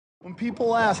When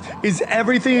people ask, is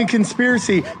everything a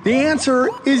conspiracy? The answer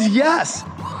is yes.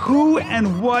 Who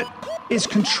and what is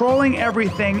controlling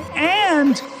everything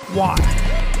and why?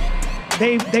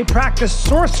 They practice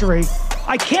sorcery.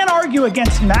 I can't argue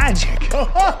against magic.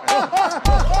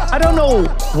 I don't know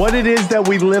what it is that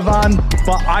we live on,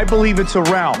 but I believe it's a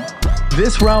realm.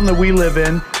 This realm that we live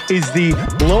in is the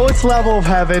lowest level of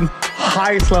heaven,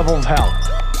 highest level of hell.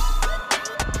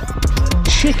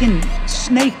 Chicken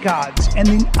snake gods and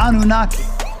the Anunnaki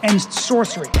and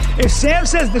sorcery. If Sam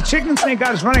says the chicken snake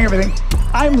god is running everything,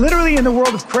 I'm literally in the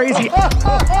world of crazy.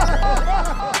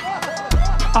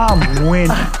 I'm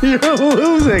winning. You're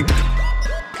losing.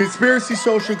 Conspiracy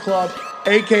Social Club,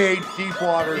 aka Deep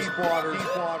Waters.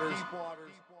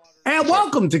 And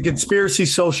welcome to Conspiracy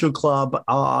Social Club.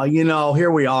 Here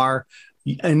we are.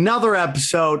 Another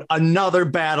episode,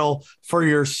 battle for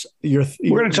your We're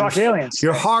going to talk aliens.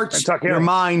 Your hearts, your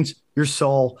minds, your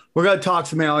soul. We're going to talk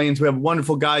some aliens. We have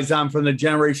wonderful guys on from the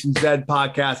Generation Z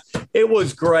podcast. It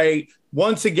was great.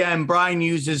 Once again, Brian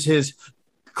uses his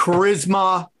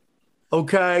charisma,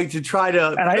 to try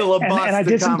to filibuster. And I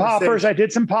did some poppers.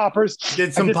 Did some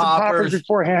poppers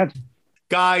beforehand.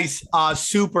 Guys,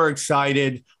 super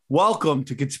excited. Welcome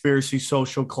to Conspiracy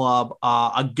Social Club.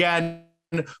 Again,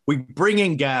 we bring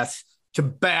in guests to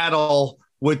battle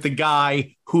with the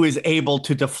guy who is able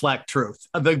to deflect truth.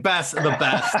 The best of the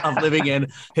best of living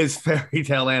in his fairy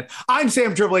tale land. I'm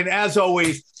Sam Tripoli, and as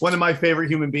always, one of my favorite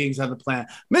human beings on the planet,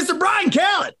 Mr. Brian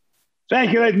Callen.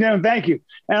 Thank you, ladies and gentlemen. Thank you.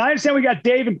 And I understand we got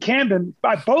Dave and Camden,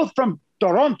 both from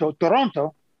Toronto.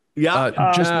 Yeah,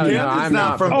 I'm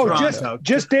not from Toronto.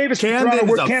 Just Dave is Camden from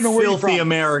Toronto. is Camden, a filthy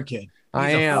American. I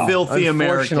am. Filthy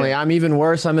American. Unfortunately, I'm even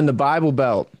worse. I'm in the Bible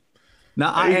Belt.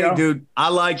 Now, dude, I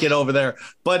like it over there.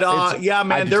 But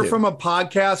they're from a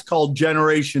podcast called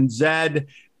Generation Z,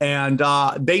 and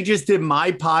they just did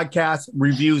my podcast.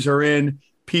 Reviews are in.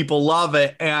 People love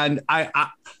it, and I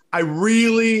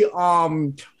really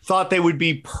thought they would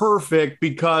be perfect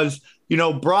because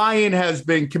Brian has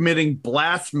been committing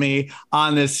blasphemy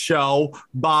on this show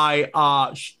by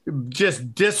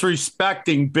just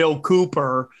disrespecting Bill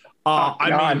Cooper.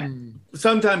 I mean,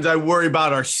 sometimes I worry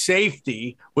about our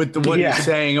safety with what he's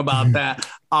saying about that.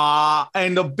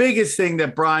 And the biggest thing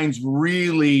that Brian's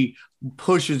really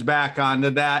pushes back onto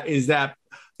that is that,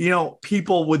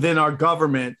 people within our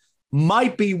government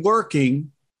might be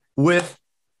working with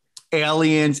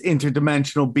aliens,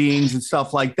 interdimensional beings and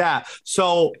stuff like that.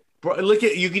 So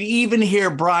you can even hear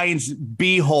Brian's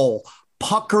beehole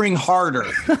puckering harder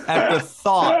at the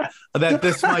thought that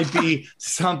this might be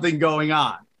something going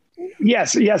on.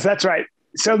 Yes, that's right.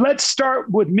 So let's start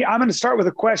with me. I'm going to start with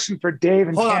a question for Dave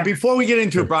and Hold Cam. on, before we get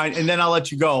into it, Brian, and then I'll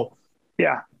let you go.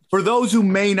 Yeah. For those who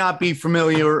may not be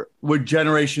familiar with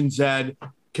Generation Z,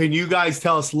 can you guys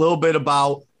tell us a little bit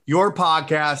about your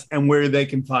podcast and where they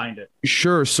can find it?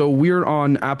 Sure. So we're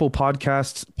on Apple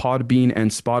Podcasts, Podbean,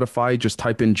 and Spotify. Just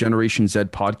type in Generation Z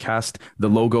Podcast, the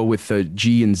logo with the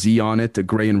G and Z on it, the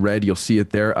gray and red. You'll see it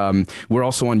there. We're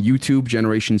also on YouTube,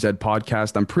 Generation Z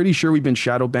Podcast. I'm pretty sure we've been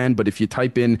shadow banned, but if you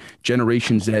type in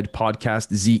Generation Z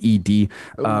Podcast, ZED,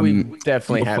 we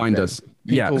definitely have find us.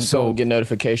 People don't get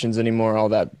notifications anymore, all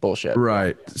that bullshit.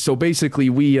 Right. So basically,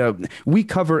 we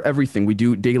cover everything. We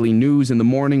do daily news in the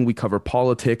morning. We cover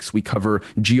politics. We cover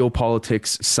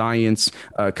geopolitics, science,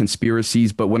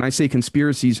 conspiracies. But when I say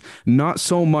conspiracies, not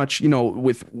so much, we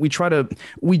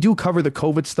do cover the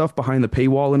COVID stuff behind the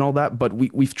paywall and all that. But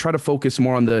we try to focus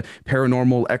more on the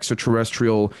paranormal,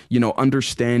 extraterrestrial,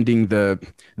 understanding the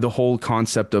whole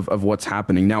concept of what's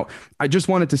happening. Now, I just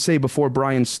wanted to say before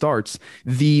Brian starts,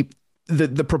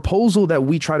 the proposal that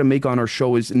we try to make on our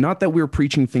show is not that we're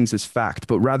preaching things as fact,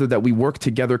 but rather that we work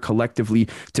together collectively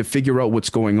to figure out what's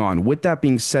going on. With that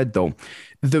being said, though,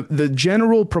 the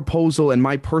general proposal and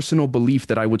my personal belief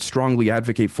that I would strongly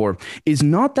advocate for is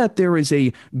not that there is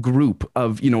a group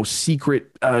of,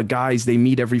 secret guys they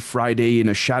meet every Friday in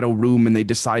a shadow room and they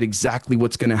decide exactly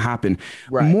what's going to happen.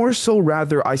 Right. More so,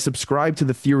 rather, I subscribe to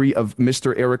the theory of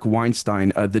Mr. Eric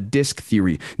Weinstein, the DISC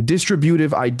theory,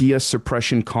 distributive idea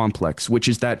suppression complex, which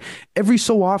is that every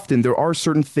so often there are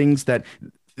certain things that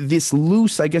this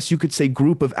loose, I guess you could say,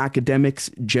 group of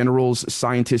academics, generals,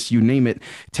 scientists, you name it,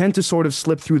 tend to sort of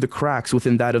slip through the cracks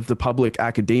within that of the public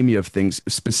academia of things,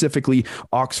 specifically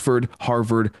Oxford,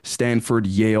 Harvard, Stanford,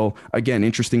 Yale. Again,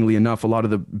 interestingly enough, a lot of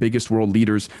the biggest world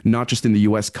leaders, not just in the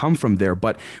US, come from there,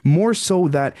 but more so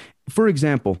that For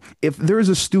example, if there is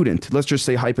a student, let's just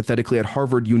say hypothetically at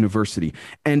Harvard University,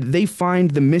 and they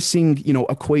find the missing,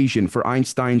 equation for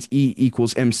Einstein's E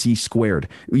equals mc squared,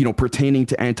 pertaining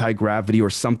to anti-gravity or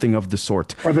something of the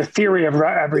sort. Or the theory of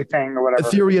everything or whatever. The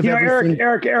theory of everything.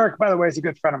 Eric, by the way, is a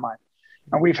good friend of mine.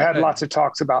 And we've had lots of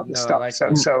talks about this stuff.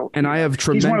 And I have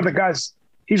tremendous...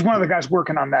 He's one of the guys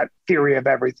working on that theory of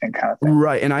everything kind of thing.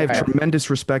 Right. And I have tremendous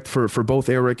respect for both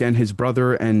Eric and his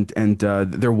brother and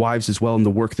their wives as well, and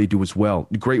the work they do as well.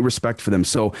 Great respect for them.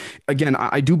 So again,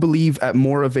 I do believe at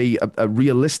more of a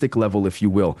realistic level, if you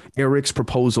will, Eric's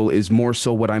proposal is more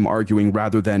so what I'm arguing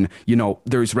rather than,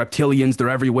 there's reptilians, they're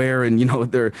everywhere. And,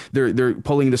 they're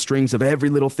pulling the strings of every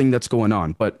little thing that's going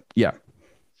on. But yeah.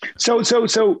 So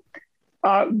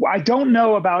I don't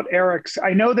know about Eric's.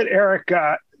 I know that Eric,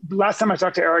 last time I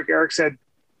talked to Eric, Eric said,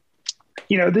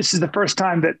 this is the first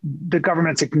time that the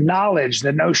government's acknowledged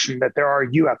the notion that there are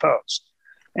UFOs.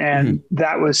 And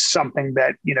that was something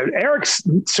that, Eric's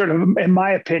sort of, in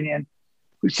my opinion,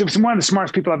 he's one of the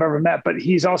smartest people I've ever met, but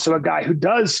he's also a guy who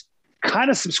does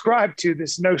kind of subscribe to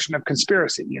this notion of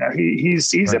conspiracy.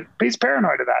 He's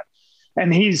paranoid of that.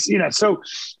 And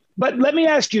but let me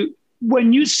ask you,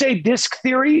 when you say disk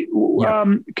theory,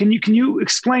 can you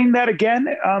explain that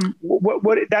again?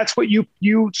 What that's what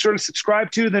you sort of subscribe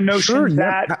to, the notion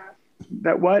that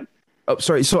what? Oh,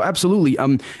 sorry. So absolutely.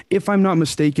 If I'm not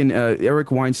mistaken, Eric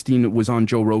Weinstein was on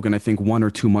Joe Rogan, I think 1 or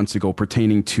 2 months ago,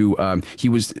 pertaining to he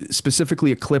was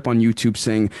specifically a clip on YouTube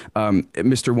saying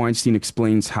Mr. Weinstein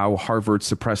explains how Harvard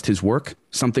suppressed his work.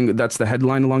 That's the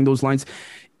headline along those lines.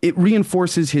 It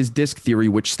reinforces his disk theory,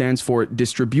 which stands for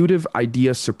distributive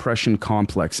idea suppression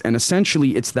complex. And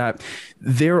essentially, it's that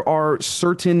there are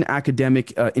certain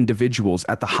academic individuals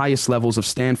at the highest levels of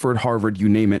Stanford, Harvard, you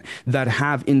name it, that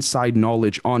have inside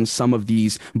knowledge on some of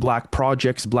these black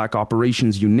projects, black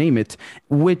operations, you name it,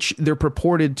 which they're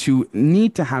purported to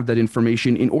need to have that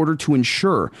information in order to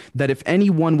ensure that if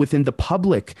anyone within the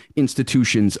public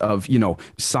institutions of,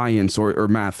 science or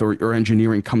math or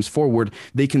engineering comes forward,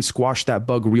 they can squash that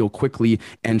bug real quickly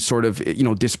and sort of,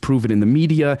 disprove it in the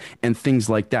media and things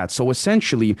like that. So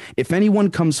essentially, if anyone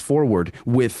comes forward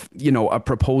with, a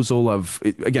proposal of,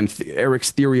 again,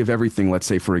 Eric's theory of everything, let's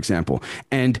say, for example,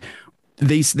 and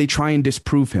they try and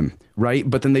disprove him, right?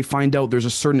 But then they find out there's a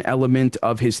certain element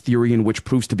of his theory in which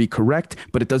proves to be correct,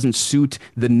 but it doesn't suit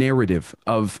the narrative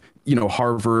of,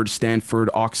 Harvard, Stanford,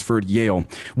 Oxford, Yale.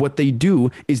 What they do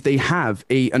is they have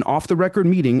an off-the-record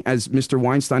meeting, as Mr.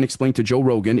 Weinstein explained to Joe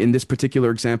Rogan. In this particular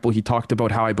example, he talked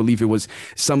about how I believe it was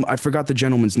I forgot the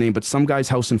gentleman's name, but some guy's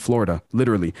house in Florida,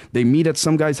 literally. They meet at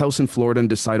some guy's house in Florida and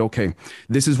decide, okay,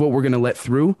 this is what we're going to let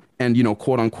through and,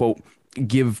 quote unquote,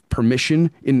 give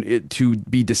permission in it to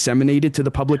be disseminated to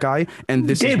the public eye. And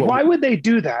this Dave, is why would they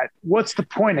do that? What's the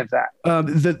point of that?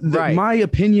 Right. My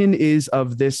opinion is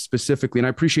of this specifically, and I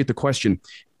appreciate the question.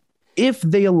 If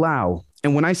they allow,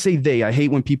 and when I say they, I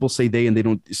hate when people say they and they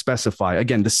don't specify.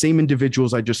 Again, the same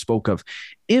individuals I just spoke of.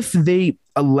 If they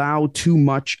allow too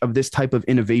much of this type of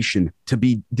innovation to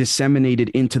be disseminated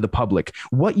into the public,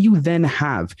 what you then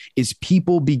have is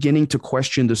people beginning to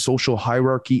question the social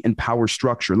hierarchy and power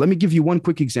structure. Let me give you one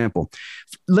quick example.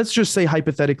 Let's just say,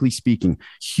 hypothetically speaking,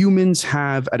 humans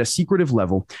have, at a secretive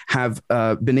level, have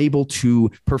been able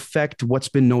to perfect what's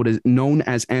been known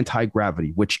as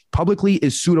anti-gravity, which publicly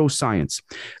is pseudoscience.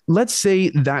 Let's say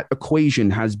that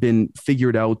equation has been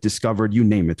figured out, discovered, you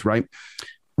name it, right?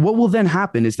 What will then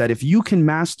happen is that if you can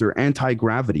master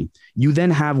anti-gravity, you then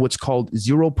have what's called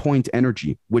 0-point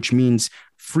energy, which means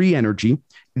free energy,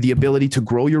 the ability to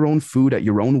grow your own food at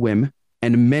your own whim,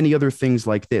 and many other things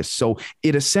like this. So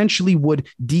it essentially would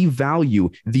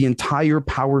devalue the entire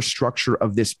power structure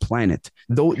of this planet.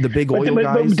 Though the big oil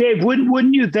guys... But Dave,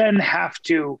 wouldn't you then have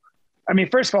to... I mean,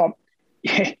 first of all,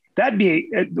 that'd be...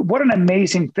 what an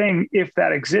amazing thing if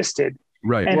that existed.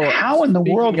 Right. And how in the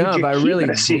world would you keep it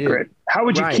a secret? How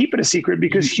would you keep it a secret?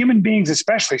 Because human beings,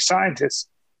 especially scientists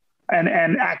and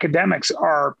academics,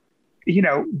 are,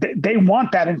 they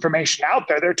want that information out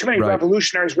there. There are too many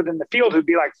revolutionaries within the field who'd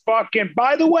be like, fucking,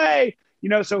 by the way,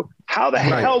 so how the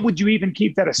hell would you even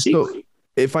keep that a secret? So,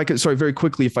 if I could, sorry, very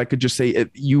quickly, if I could just say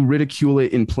you ridicule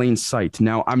it in plain sight.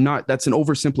 Now, that's an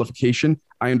oversimplification.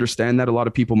 I understand that a lot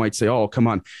of people might say, oh, come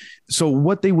on. So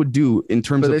what they would do in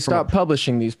terms But they stopped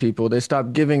publishing these people. They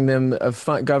stopped giving them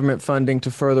government funding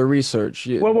to further research.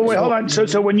 Well, wait, hold on.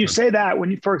 So when you say that,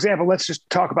 for example, let's just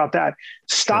talk about that.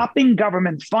 Stopping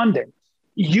government funding,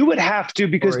 you would have to,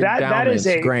 because that is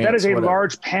a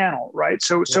large panel, right?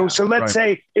 So let's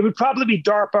say it would probably be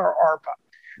DARPA or ARPA.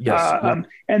 Yes.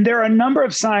 And there are a number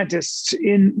of scientists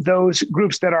in those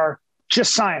groups that are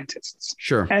just scientists.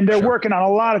 Sure. And they're working on a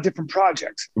lot of different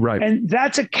projects. Right. And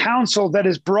that's a council that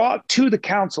is brought to the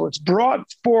council. It's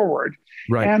brought forward.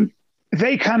 Right. And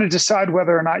they kind of decide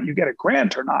whether or not you get a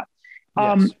grant or not.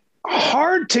 Yes.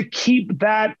 Hard to keep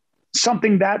that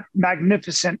something that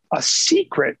magnificent a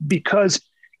secret because,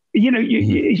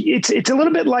 it's a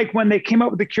little bit like when they came up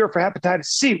with the cure for hepatitis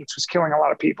C, which was killing a lot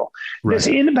of people. Right. This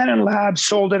independent lab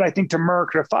sold it, I think, to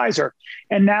Merck or Pfizer.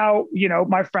 And now,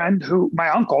 my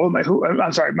uncle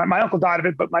died of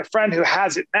it, but my friend who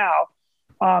has it now,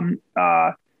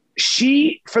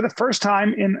 she, for the first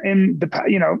time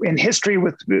in history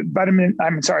with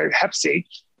Hep C,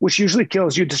 which usually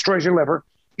kills you, destroys your liver.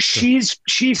 It's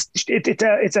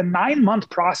a 9-month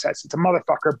process. It's a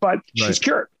motherfucker, but she's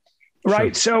cured.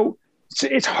 Right. Sure. So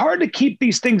it's hard to keep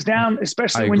these things down,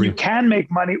 especially when you can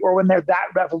make money or when they're that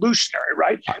revolutionary.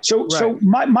 Right. So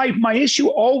my issue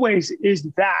always is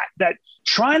that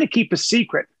trying to keep a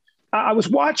secret. I was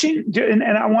watching, and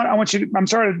I want you. I'm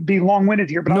sorry to be long winded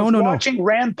here, but I was watching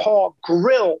Rand Paul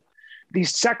grill the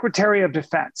Secretary of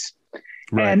Defense.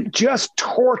 Right. And just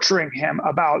torturing him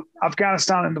about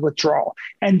Afghanistan and the withdrawal,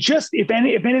 and just if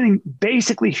anything,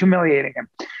 basically humiliating him.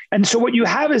 And so what you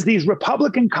have is these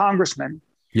Republican congressmen,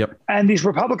 and these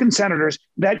Republican senators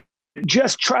that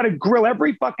just try to grill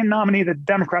every fucking nominee that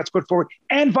Democrats put forward,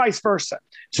 and vice versa.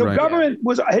 So government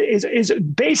is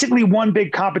basically one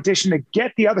big competition to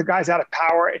get the other guys out of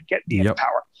power and get me into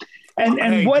power.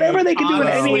 And whatever they can do in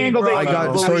any angle they can. I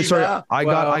don't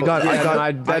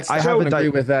agree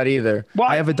with that either. Well,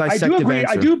 I have a dissective answer.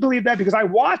 I do believe that because I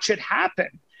watch it happen.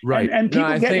 Right. And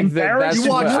people get embarrassed.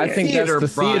 I think that's the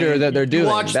theater that they're doing.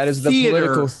 That is the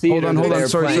political theater. Hold on.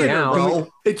 Sorry.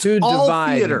 It's all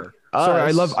theater. Sorry,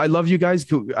 I love you guys.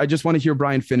 I just want to hear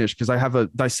Brian finish because I have a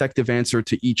dissective answer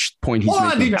to each point he's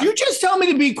making. Did you just tell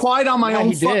me to be quiet on my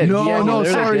own? No,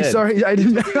 sorry. I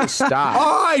didn't. Stop.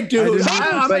 All right, dude.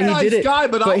 I'm a nice guy,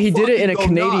 but he did it in a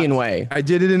Canadian way. I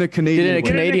did it in a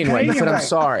Canadian way. He said, "I'm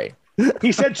sorry."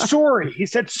 He said sorry. He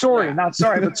said sorry, not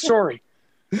sorry, but sorry.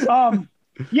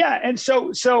 Yeah, and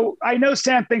so I know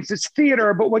Sam thinks it's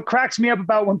theater, but what cracks me up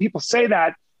about when people say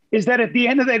that is that at the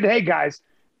end of the day, guys,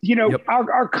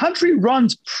 our country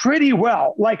runs pretty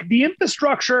well. Like the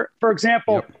infrastructure, for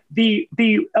example, the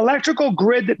electrical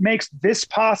grid that makes this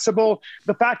possible,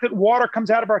 the fact that water comes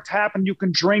out of our tap and you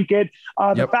can drink it,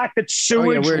 the fact that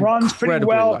sewage runs pretty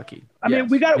well. Lucky. I mean,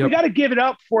 we got to give it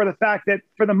up for the fact that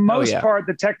for the most part,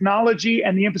 the technology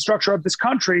and the infrastructure of this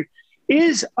country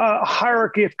is a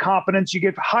hierarchy of competence. You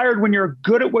get hired when you're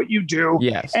good at what you do.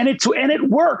 Yes. And it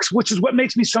works, which is what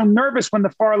makes me so nervous when the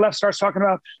far left starts talking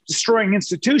about destroying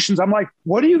institutions. I'm like,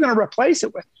 what are you going to replace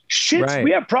it with?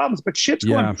 We have problems, but shit's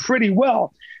going pretty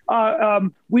well.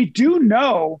 We do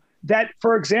know that,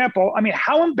 for example, I mean,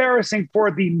 how embarrassing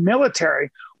for the military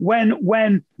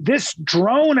when this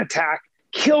drone attack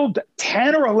killed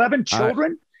 10 or 11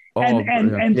 children.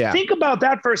 Think about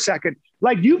that for a second.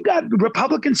 Like you've got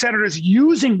Republican senators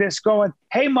using this going,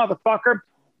 hey, motherfucker,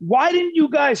 why didn't you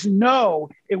guys know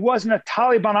it wasn't a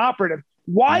Taliban operative?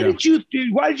 Why did you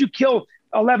kill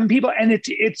 11 people? And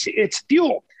it's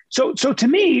fuel. So to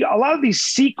me, a lot of these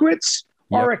secrets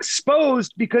are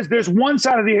exposed because there's one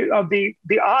side of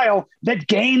the aisle that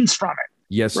gains from it.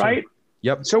 Yes. Right. Sir.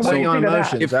 Yep. So what do you think of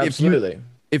that? Absolutely.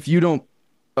 If you don't,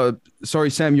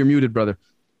 sorry, Sam, you're muted, brother.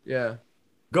 Yeah.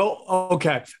 Go.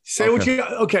 Okay. What you.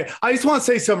 Okay. I just want to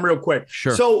say something real quick.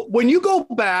 Sure. So when you go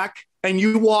back and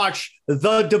you watch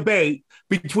the debate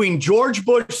between George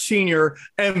Bush Sr.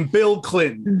 and Bill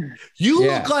Clinton, you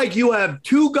look like you have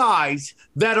two guys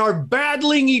that are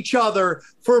battling each other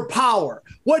for power.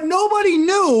 What nobody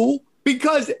knew,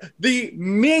 because the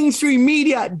mainstream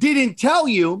media didn't tell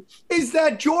you, is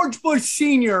that George Bush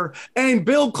Sr. and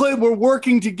Bill Clinton were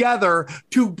working together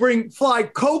to fly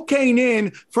cocaine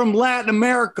in from Latin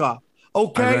America.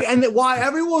 Okay. And that why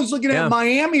everyone was looking at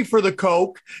Miami for the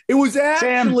coke, it was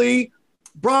actually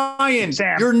Brian,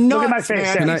 you're nuts, look at my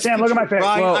face, Sam, look at my face.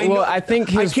 Well, I think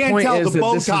his point is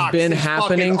that this has been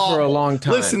happening for a long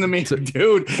time. Listen to me,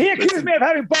 dude. He accused me of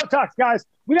having Botox, guys.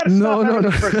 We got to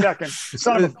stop for a second.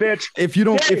 Son of a bitch. If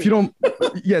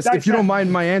you don't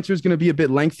mind, my answer is going to be a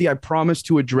bit lengthy. I promise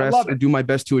to address or do my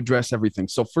best to address everything.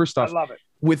 So first off,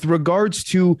 with regards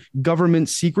to government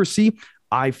secrecy,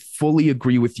 I fully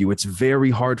agree with you. It's very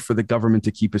hard for the government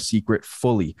to keep a secret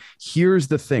fully. Here's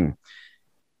the thing.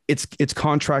 It's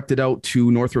contracted out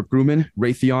to Northrop Grumman,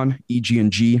 Raytheon,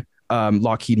 EG&G,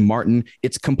 Lockheed Martin.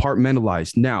 It's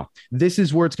compartmentalized. Now, this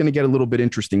is where it's going to get a little bit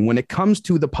interesting. When it comes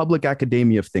to the public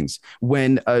academia of things,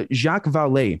 when Jacques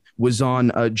Vallée was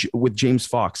on with James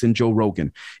Fox and Joe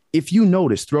Rogan, if you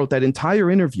notice throughout that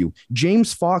entire interview,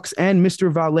 James Fox and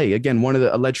Mr. Vallée, again, one of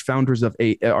the alleged founders of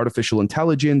artificial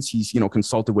intelligence, he's,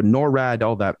 consulted with NORAD,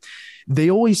 all that. They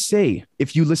always say,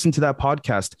 if you listen to that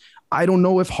podcast, I don't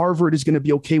know if Harvard is going to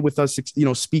be okay with us,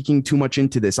 speaking too much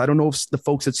into this. I don't know if the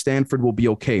folks at Stanford will be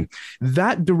okay.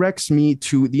 That directs me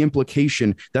to the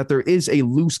implication that there is a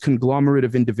loose conglomerate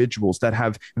of individuals that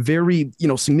have very,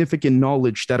 significant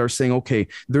knowledge that are saying, okay,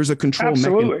 there's a control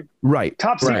mechanism. Right.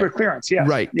 Top secret clearance. Yeah.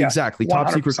 Right. Yeah. Exactly. 100%. Top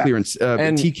secret clearance,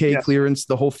 and TK clearance,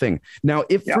 the whole thing. Now,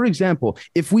 for example,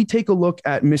 if we take a look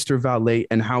at Mr. Vallée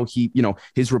and how he,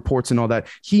 his reports and all that,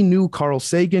 he knew Carl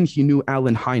Sagan, he knew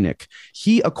Alan Hynek.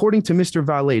 According to Mr.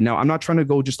 Vallée, now I'm not trying to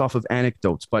go just off of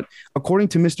anecdotes, but according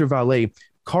to Mr. Vallée,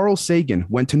 Carl Sagan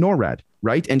went to NORAD,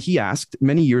 right? And he asked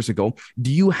many years ago,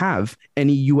 do you have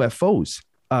any UFOs?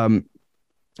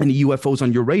 Any UFOs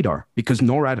on your radar? Because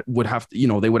NORAD would have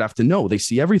to, they would have to know. They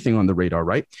see everything on the radar,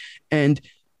 right? And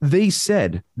they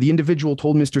said, the individual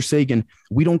told Mr. Sagan,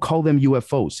 we don't call them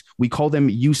UFOs. We call them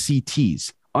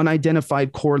UCTs,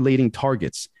 unidentified correlating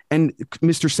targets. And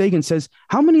Mr. Sagan says,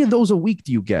 how many of those a week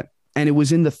do you get? And it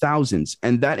was in the thousands.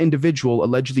 And that individual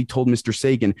allegedly told Mr.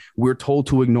 Sagan, we're told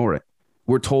to ignore it.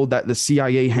 We're told that the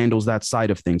CIA handles that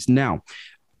side of things. Now,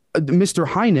 Mr.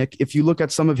 Hynek, if you look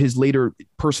at some of his later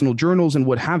personal journals and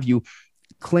what have you,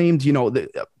 claimed,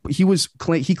 that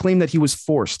he claimed that he was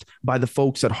forced by the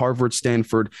folks at Harvard,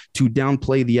 Stanford to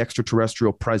downplay the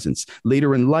extraterrestrial presence.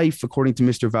 Later in life, according to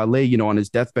Mr. Vallée, on his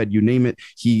deathbed, you name it,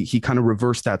 he kind of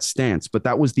reversed that stance. But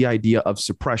that was the idea of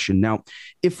suppression. Now,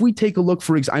 if we take a look,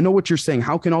 I know what you're saying.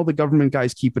 How can all the government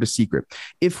guys keep it a secret?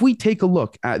 If we take a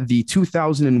look at the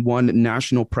 2001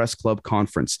 National Press Club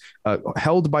Conference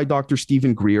held by Dr.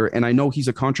 Stephen Greer, and I know he's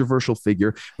a controversial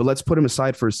figure, but let's put him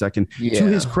aside for a second. Yeah. To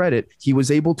his credit, he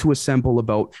was able to assemble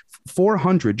about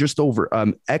 400, just over,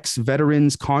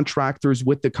 ex-veterans, contractors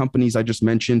with the companies I just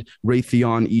mentioned,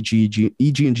 Raytheon,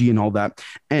 EG&G, and all that.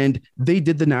 And they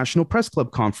did the National Press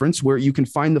Club Conference, where you can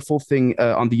find the full thing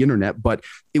on the internet, but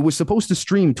it was supposed to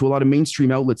stream to a lot of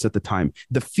mainstream outlets at the time.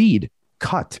 The feed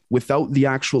cut without the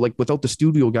actual, without the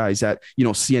studio guys at,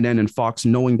 CNN and Fox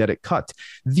knowing that it cut.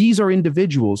 These are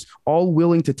individuals all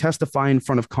willing to testify in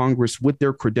front of Congress with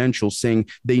their credentials saying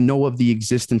they know of the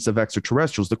existence of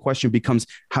extraterrestrials. The question becomes,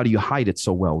 how do you hide it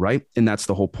so well, right? And that's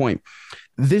the whole point.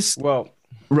 This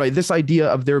idea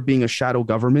of there being a shadow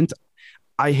government,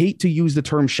 I hate to use the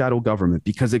term shadow government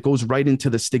because it goes right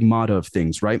into the stigmata of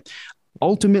things, right?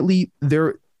 Ultimately,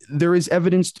 there is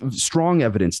evidence, strong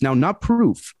evidence. Now, not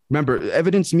proof. Remember,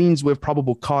 evidence means we have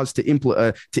probable cause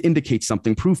to indicate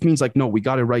something. Proof means no, we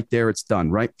got it right there. It's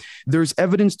done, right? There's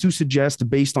evidence to suggest,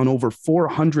 based on over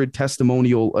 400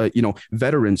 testimonial,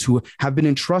 veterans who have been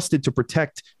entrusted to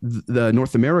protect the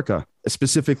North America,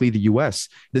 specifically the U.S.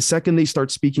 The second they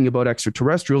start speaking about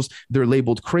extraterrestrials, they're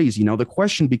labeled crazy. Now, the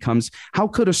question becomes, how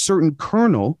could a certain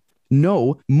colonel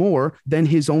know more than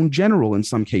his own general in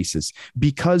some cases?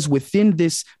 Because within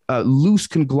this loose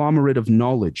conglomerate of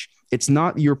knowledge, it's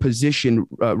not your position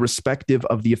respective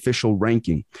of the official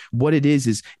ranking. What it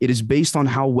is it is based on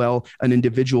how well an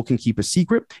individual can keep a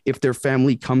secret, if their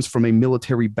family comes from a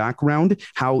military background,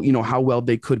 how well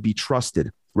they could be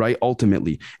trusted. Right,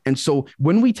 ultimately. And so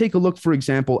when we take a look, for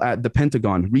example, at the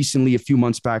Pentagon recently, a few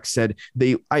months back, said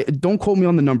I don't quote me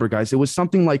on the number, guys. It was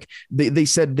something like they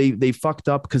said they fucked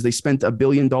up because they spent $1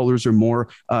 billion or more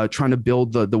trying to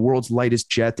build the world's lightest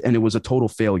jet, and it was a total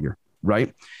failure.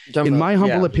 Right. In my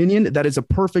humble opinion, that is a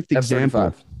perfect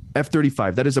example.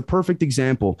 F-35. That is a perfect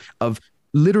example of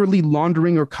literally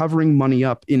laundering or covering money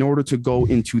up in order to go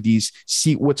into these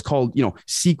what's called,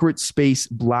 secret space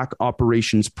black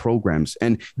operations programs.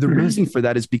 And the reason for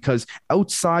that is because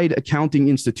outside accounting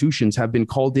institutions have been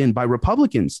called in by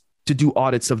Republicans to do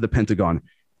audits of the Pentagon.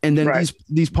 And then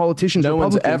these politicians, no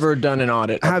one's ever done an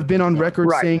audit, have been on record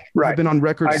saying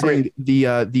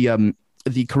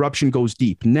the corruption goes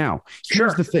deep. Now,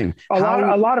 here's the thing: a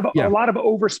lot of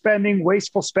overspending,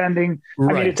 wasteful spending.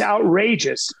 I mean, it's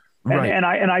outrageous.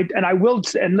 And I will,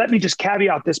 and let me just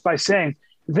caveat this by saying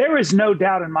there is no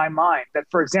doubt in my mind that,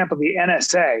 for example, the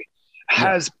NSA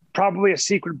has probably a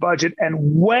secret budget and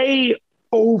way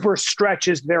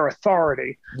overstretches their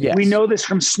authority. Yes. We know this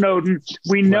from Snowden.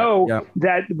 We know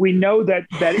that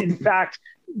in fact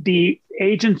the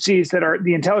agencies that are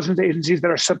the intelligence agencies that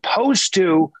are supposed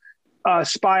to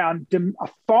spy on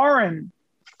foreign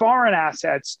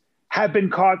assets have been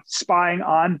caught spying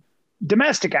on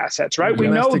domestic assets, right? We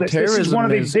know that this is one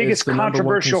of the biggest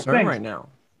controversial things right now.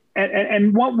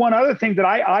 one other thing that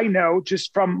I know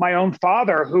just from my own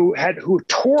father who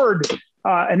toured.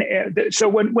 So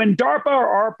when DARPA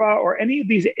or ARPA or any of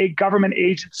these government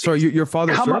agencies, so your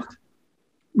father served?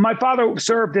 My father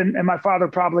served, and my father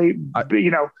probably,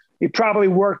 he probably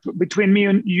worked between me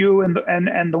and you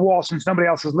and the wall, since nobody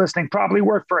else is listening, probably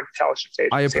worked for an intelligence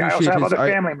agency. I also have other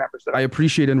family members. I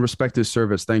appreciate and respect his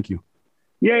service. Thank you.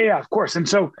 Yeah, of course. And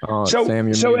so and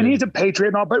he's a patriot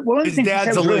and all, but one of the things he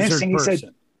said was really interesting. He said,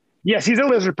 yes, he's a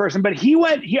lizard person, but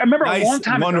I remember a long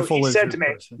time ago, he said to me,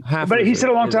 he said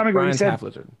a long time ago, he said,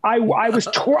 I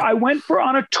went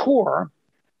on a tour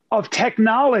of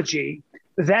technology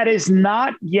that is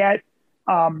not yet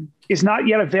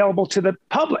available to the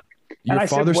public. Your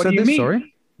father said this?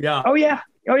 Sorry? Yeah. Oh yeah.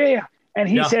 And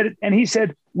he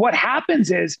said, what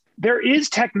happens is there is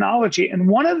technology. And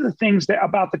one of the things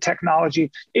about the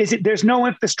technology is that there's no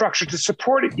infrastructure to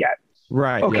support it yet.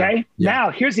 Right. Okay. Yeah. Now,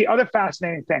 here's the other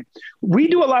fascinating thing. We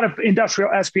do a lot of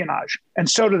industrial espionage, and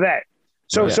so do they.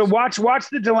 So watch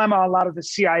the dilemma a lot of the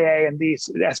CIA and these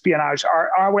espionage,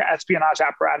 our espionage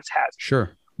apparatus has.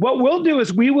 Sure. What we'll do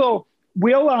is we'll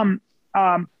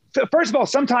first of all,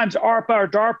 sometimes ARPA or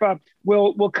DARPA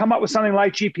will come up with something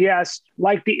like GPS,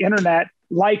 like the internet,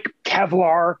 like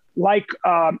Kevlar, like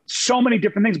so many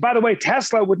different things. By the way,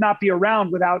 Tesla would not be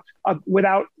around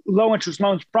without low interest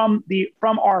loans from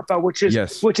ARPA, which is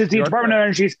the Department of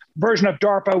Energy's version of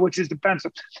DARPA, which is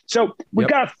defensive. So we've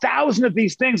got 1,000 of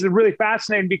these things that are really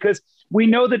fascinating, because we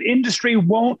know that industry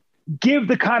won't give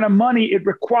the kind of money it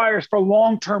requires for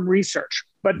long-term research.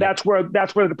 But that's where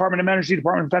the Department of Energy,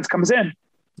 Department of Defense comes in.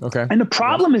 Okay. And the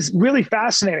problem is really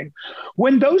fascinating.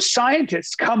 When those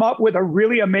scientists come up with a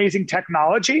really amazing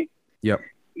technology,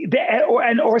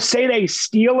 or say they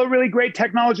steal a really great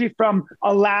technology from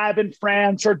a lab in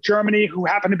France or Germany who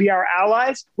happen to be our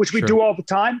allies, which we do all the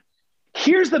time.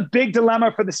 Here's the big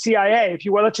dilemma for the CIA, if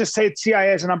you will. Let's just say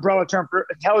CIA is an umbrella term for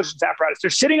intelligence apparatus.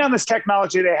 They're sitting on this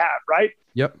technology they have, right?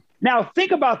 Yep. Now,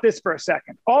 think about this for a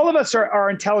second. All of us are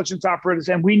intelligence operators,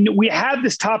 and we have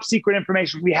this top secret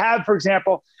information. We have, for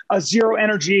example, a zero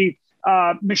energy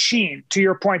machine, to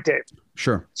your point, Dave.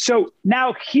 Sure. So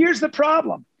now here's the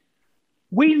problem.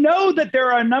 We know that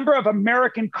there are a number of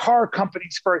American car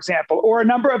companies, for example, or a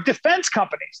number of defense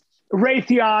companies,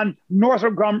 Raytheon,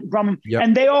 Northrop Grumman,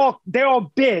 and they all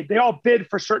bid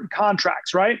for certain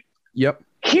contracts, right? Yep.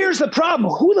 Here's the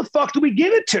problem. Who the fuck do we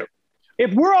give it to?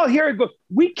 If we're all here,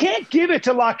 we can't give it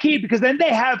to Lockheed, because then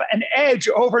they have an edge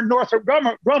over Northrop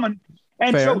Grumman.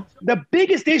 And so the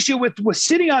biggest issue with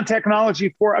sitting on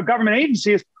technology for a government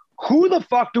agency is, who the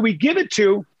fuck do we give it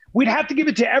to? We'd have to give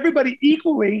it to everybody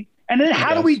equally. And then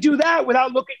how do we do that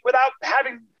without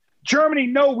having Germany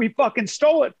know we fucking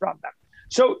stole it from them?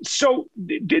 So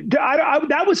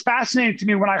that was fascinating to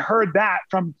me when I heard that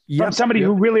from somebody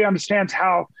who really understands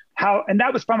how, and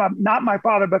that was from not my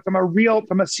father, but from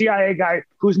a CIA guy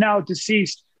who's now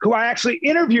deceased, who I actually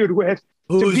interviewed with.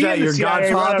 Who's that? Your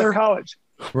CIA godfather? Right out of college.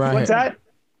 Right. What's that?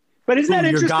 But isn't that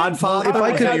interesting? Your godfather? If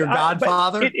I could, your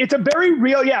godfather? It's a very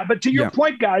real, But to your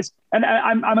point, guys, and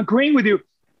I'm agreeing with you.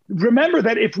 Remember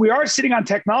that if we are sitting on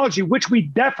technology, which we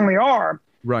definitely are,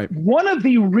 right? One of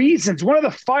the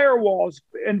firewalls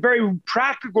and very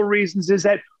practical reasons is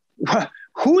that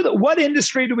what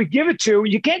industry do we give it to?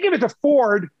 You can't give it to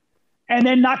Ford and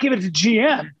then not give it to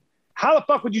GM. How the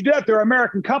fuck would you do that? There are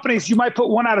American companies. You might put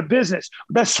one out of business.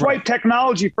 The swipe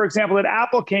technology, for example, that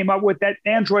Apple came up with, that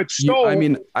Android stole. I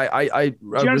mean, do you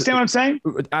understand what I'm saying?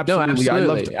 Absolutely. No,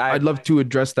 absolutely. I'd love to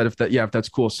address that if that's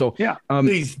cool. So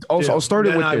please, I'll start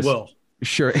it with this. I will.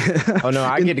 Sure. Oh no,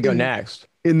 I get to go next.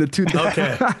 In the two.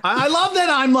 Okay. I love that.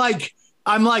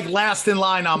 I'm like last in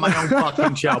line on my own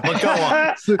fucking show, but go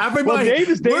on. Everybody,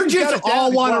 we're just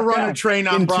all want to run a train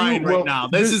on Brian right now.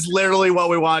 This is literally what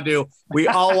we want to do. We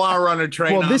all want to run a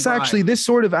train on Brian. This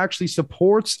sort of actually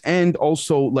supports and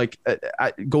also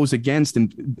goes against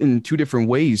in two different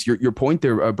ways. Your point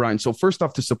there, Brian. So first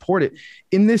off, to support it,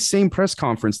 in this same press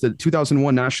conference, the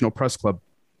 2001 National Press Club,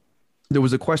 there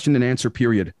was a question and answer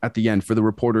period at the end for the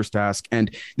reporters to ask.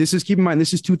 And keep in mind,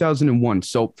 this is 2001.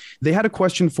 So they had a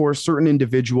question for a certain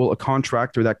individual, a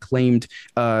contractor that claimed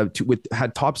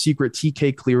had top secret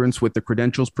TK clearance with the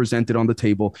credentials presented on the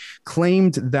table,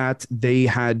 claimed that they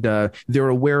were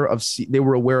aware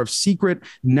of secret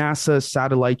NASA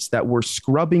satellites that were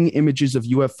scrubbing images of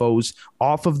UFOs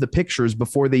off of the pictures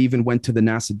before they even went to the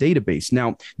NASA database.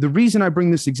 Now, the reason I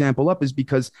bring this example up is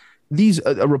because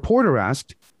a reporter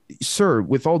asked, sir,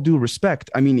 with all due respect,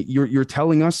 I mean, you're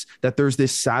telling us that there's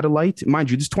this satellite, mind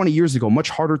you, this is 20 years ago, much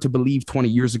harder to believe 20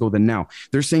 years ago than now.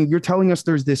 They're saying you're telling us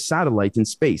there's this satellite in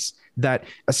space, that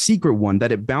a secret one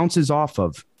that it bounces off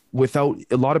of without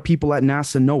a lot of people at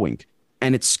NASA knowing.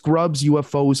 And it scrubs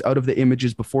UFOs out of the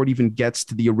images before it even gets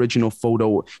to the original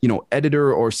photo,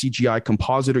 editor or CGI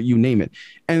compositor, you name it.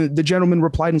 And the gentleman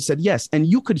replied and said, yes. And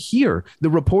you could hear the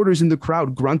reporters in the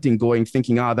crowd grunting,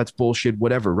 thinking, that's bullshit,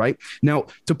 whatever, right? Now,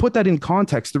 to put that in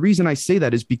context, the reason I say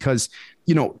that is because,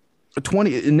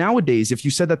 nowadays, if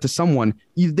you said that to someone,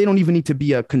 they don't even need to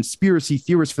be a conspiracy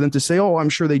theorist for them to say, oh, I'm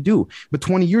sure they do. But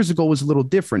 20 years ago was a little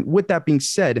different. With that being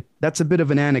said, that's a bit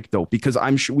of an anecdote, because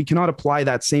I'm sure we cannot apply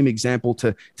that same example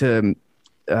to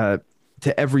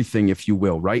everything, if you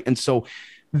will, right? And so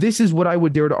this is what I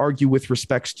would dare to argue with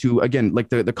respects to, again, like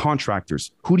the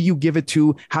contractors. Who do you give it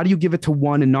to? How do you give it to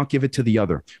one and not give it to the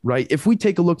other, right? If we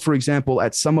take a look, for example,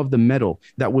 at some of the metal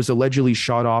that was allegedly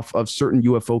shot off of certain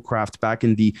UFO craft back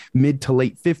in the mid to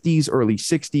late 50s, early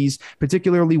 60s,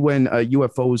 particularly when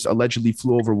UFOs allegedly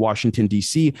flew over Washington,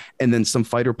 D.C., and then some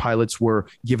fighter pilots were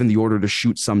given the order to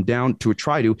shoot some down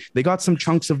they got some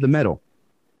chunks of the metal.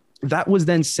 That was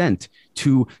then sent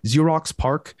to Xerox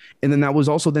PARC, and then that was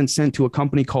also then sent to a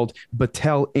company called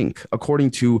Battelle Inc., according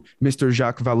to Mr.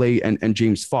 Jacques Vallée and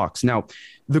James Fox. Now,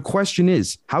 the question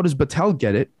is, how does Battelle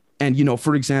get it? And,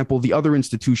 for example, the other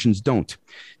institutions don't.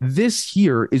 This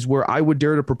here is where I would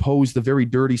dare to propose the very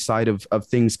dirty side of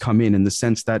things come in the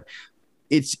sense that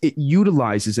it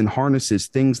utilizes and harnesses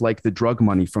things like the drug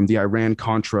money from the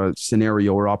Iran-Contra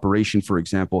scenario or operation, for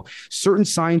example. Certain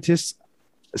scientists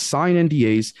sign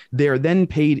NDAs, they're then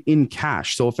paid in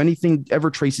cash. So if anything ever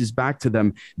traces back to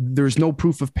them, there's no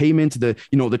proof of payment. The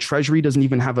Treasury doesn't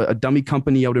even have a dummy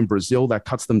company out in Brazil that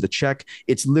cuts them the check.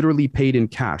 It's literally paid in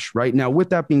cash, right? Now, with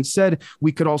that being said,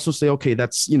 we could also say, okay,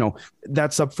 that's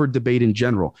up for debate in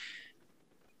general.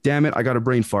 Damn it, I got a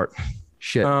brain fart.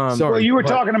 Shit. Sorry. Well, you were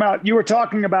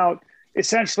talking about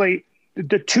essentially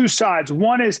the two sides.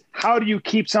 One is, how do you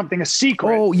keep something a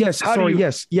secret? Oh, yes.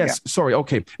 Yes. Yeah. Sorry.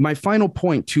 Okay. My final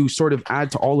point to sort of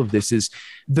add to all of this is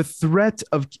the threat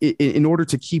of, in order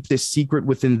to keep this secret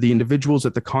within the individuals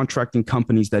at the contracting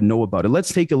companies that know about it.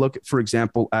 Let's take a look, for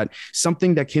example, at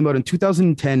something that came out in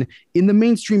 2010 in the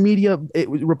mainstream media.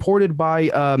 It was reported by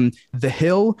The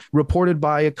Hill, reported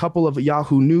by a couple of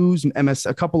Yahoo News, MS,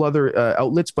 a couple other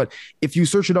outlets. But if you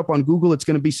search it up on Google, it's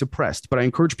going to be suppressed. But I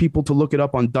encourage people to look it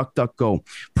up on DuckDuckGo.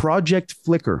 Project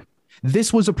Flicker.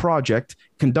 This was a project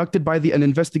an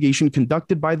investigation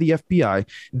conducted by the FBI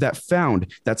that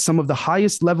found that some of the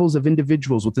highest levels of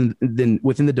individuals within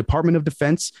the Department of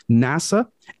Defense, NASA,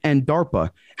 and DARPA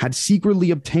had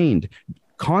secretly obtained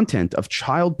content of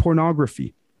child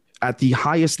pornography at the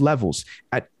highest levels,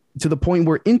 to the point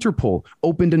where Interpol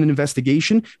opened an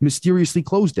investigation, mysteriously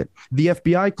closed it. The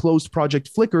FBI closed Project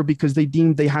Flicker because they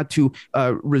deemed they had to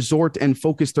resort and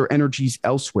focus their energies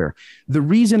elsewhere. The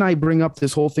reason I bring up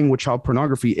this whole thing with child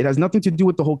pornography, it has nothing to do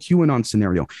with the whole QAnon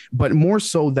scenario, but more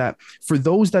so that for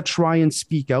those that try and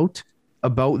speak out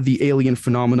about the alien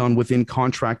phenomenon within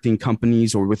contracting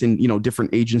companies or within,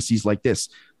 different agencies like this,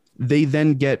 they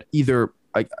then get either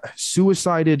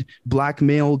suicided,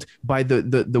 blackmailed by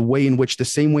the way in which, the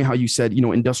same way how you said,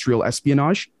 industrial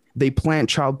espionage, they plant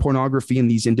child pornography in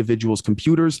these individuals'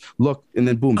 computers. Look, and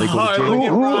then boom, they go to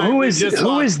jail. Who is this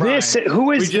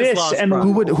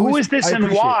and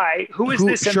why?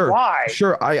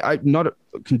 Sure, I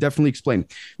can definitely explain.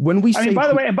 When we say, by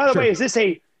the way, is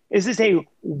this a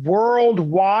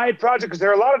worldwide project? Because there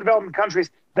are a lot of developing countries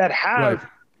that have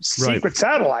secret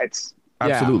satellites.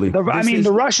 Absolutely. The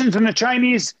Russians and the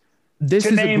Chinese. This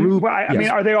is a group.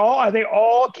 Are they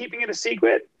all keeping it a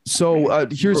secret? So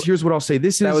here's what I'll say.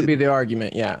 That would be the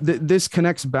argument. Yeah. This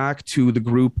connects back to the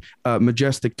group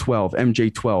Majestic 12,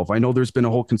 MJ12. I know there's been a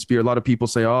whole conspiracy. A lot of people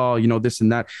say, this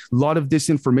and that. A lot of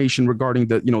disinformation regarding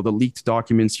the leaked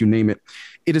documents, you name it.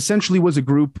 It essentially was a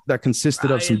group that consisted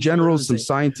of some generals, some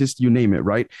scientists, you name it,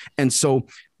 right? And so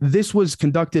this was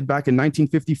conducted back in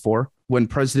 1954 when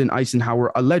President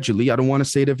Eisenhower allegedly, I don't want to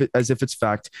say it as if it's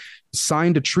fact,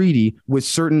 signed a treaty with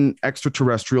certain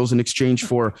extraterrestrials in exchange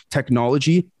for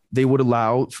technology.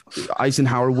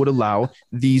 Eisenhower would allow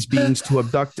these beings to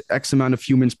abduct X amount of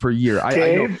humans per year.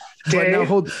 Dave,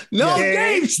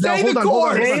 Dave, stay the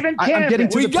course. I'm getting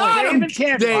to the point.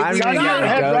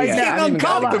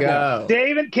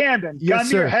 Dave and Camden, gun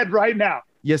to your head right now.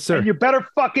 Yes, sir. And you better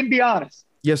fucking be honest.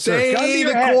 Yes, sir. Stay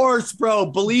the course, bro.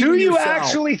 Believe in yourself. Do you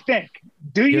actually think?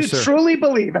 Do you truly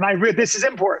believe? And this is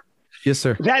important. Yes,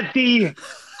 sir. That the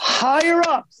higher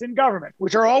ups in government,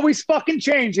 which are always fucking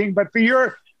changing, but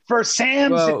for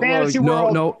Sam's fantasy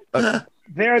world,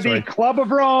 they're the Club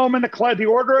of Rome and the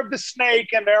Order of the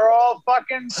Snake, and they're all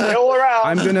fucking still around.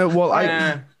 I'm gonna.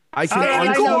 I can,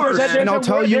 and I'll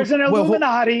tell you. There's an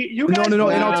Illuminati. And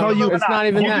I'll tell you. It's not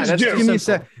even that. Just give me a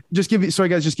sec. just give me, sorry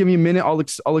guys, just give me a minute.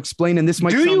 I'll explain. And this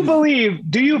might.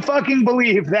 Do you fucking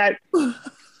believe that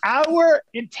our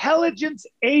intelligence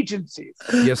agencies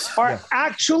are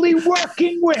actually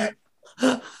working with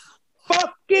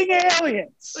fucking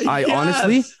aliens?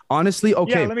 Honestly,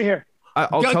 okay. Yeah, let me hear.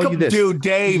 I'll tell you this, dude,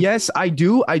 Dave. Yes, I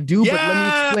do.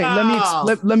 Yeah!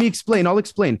 But let me explain. I'll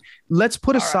explain. Let's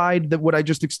put aside what I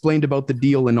just explained about the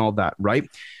deal and all that, right?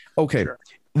 Okay. Sure.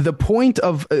 The point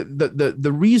of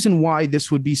the reason why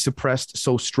this would be suppressed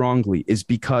so strongly is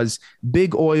because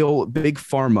big oil, big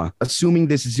pharma, assuming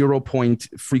this 0-point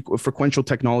frequential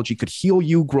technology could heal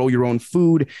you, grow your own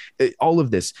food, all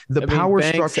of this, power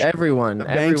structure, everyone,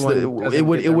 it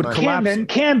would collapse.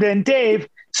 Camden, Dave.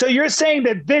 So you're saying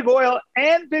that big oil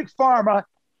and big pharma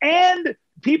and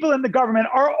people in the government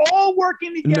are all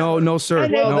working together? No, sir.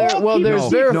 There's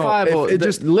verifiable.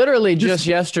 Just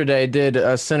yesterday, did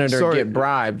a senator get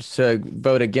bribed to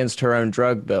vote against her own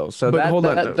drug bill? So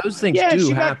those things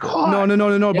do happen.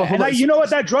 No. But hold on. You know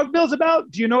what that drug bill's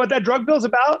about? Do you know what that drug bill's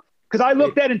about? Because I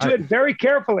looked into it very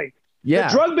carefully. Yeah.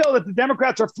 The drug bill that the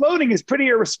Democrats are floating is pretty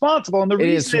irresponsible. And the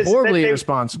reason is horribly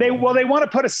irresponsible. They want to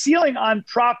put a ceiling on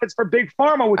profits for big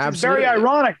pharma, which is very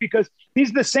ironic because these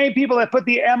are the same people that put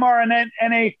the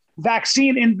mRNA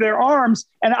vaccine into their arms.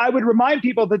 And I would remind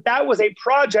people that was a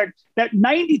project that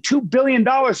 $92 billion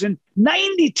in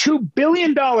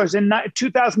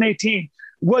 2018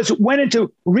 went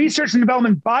into research and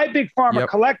development by big pharma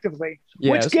collectively,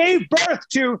 which gave birth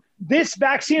to this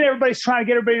vaccine everybody's trying to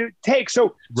get everybody to take.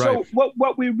 So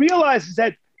what we realize is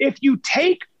that if you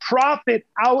take profit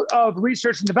out of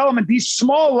research and development, these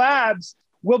small labs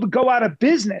will go out of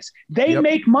business. They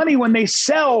make money when they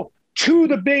sell to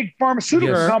the big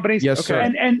pharmaceutical companies. Yes, sir.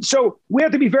 And so we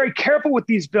have to be very careful with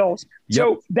these bills.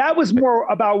 So that was more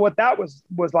about what that was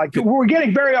like. We're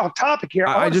getting very off topic here.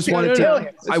 I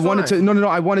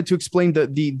wanted to explain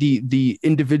the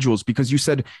individuals, because you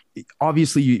said,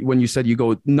 obviously, when you said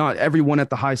not everyone at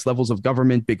the highest levels of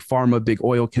government, big pharma, big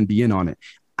oil can be in on it.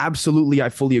 Absolutely. I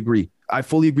fully agree.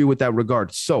 with that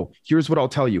regard. So here's what I'll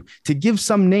tell you, to give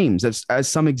some names as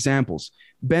some examples.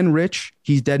 Ben Rich,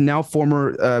 he's dead now,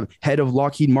 former head of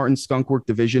Lockheed Martin Skunk Works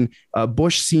Division.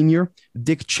 Bush Sr.,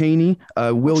 Dick Cheney,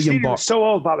 William Barr. So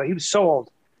old, Bobby. He was so old.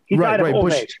 He died of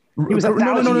old age. He was no.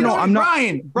 I'm not.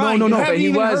 Brian, no. But he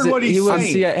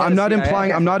was. I'm not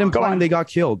implying they got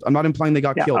killed. I'm not implying they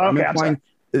got killed.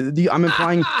 Okay, I'm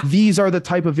implying these are the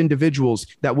type of individuals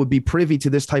that would be privy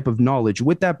to this type of knowledge.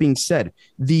 With that being said,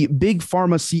 the big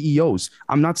pharma CEOs,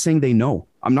 I'm not saying they know.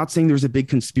 I'm not saying there's a big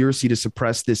conspiracy to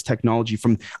suppress this technology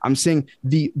I'm saying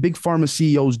the big pharma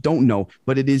CEOs don't know,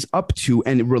 but it is up to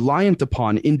and reliant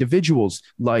upon individuals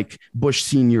like Bush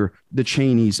Sr., the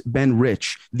Cheneys, Ben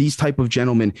Rich, these type of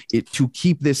gentlemen to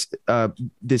keep this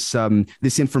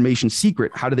information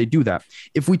secret. How do they do that?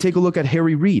 If we take a look at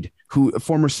Harry Reid, a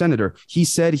former senator, he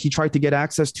said he tried to get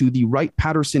access to the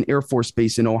Wright-Patterson Air Force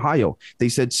Base in Ohio. They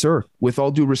said, sir, with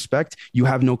all due respect, you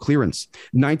have no clearance.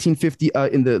 1950,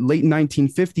 in the late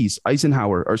 1950s, mid-50s,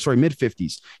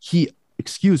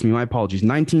 my apologies,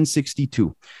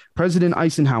 1962, President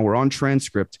Eisenhower, on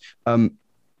transcript,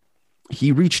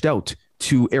 he reached out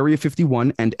to Area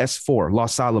 51 and S4,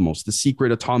 Los Alamos, the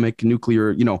secret atomic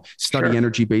nuclear, study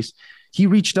energy base. He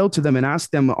reached out to them and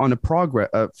asked them on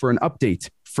for an update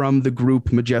from the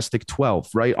group Majestic 12,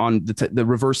 right, on the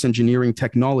reverse engineering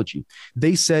technology.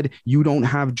 They said, you don't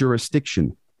have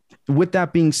jurisdiction. With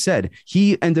that being said,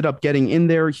 he ended up getting in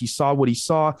there. He saw what he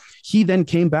saw. He then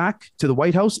came back to the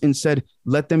White House and said,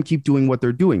 let them keep doing what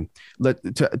they're doing.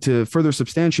 To further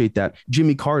substantiate that,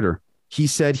 Jimmy Carter, he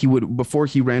said he would, before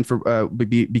he ran for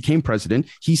became president,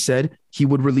 he said he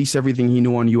would release everything he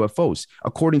knew on UFOs.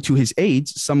 According to his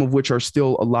aides, some of which are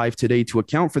still alive today to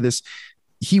account for this,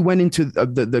 he went into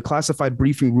the classified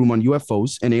briefing room on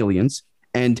UFOs and aliens,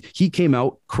 and he came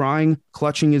out crying,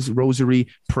 clutching his rosary,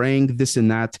 praying this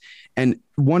and that. And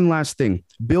one last thing,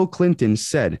 Bill Clinton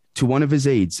said to one of his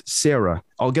aides, Sarah,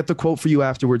 I'll get the quote for you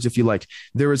afterwards if you like,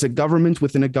 there is a government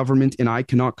within a government and I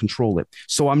cannot control it.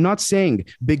 So I'm not saying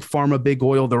big pharma, big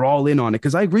oil, they're all in on it,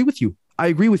 because I agree with you.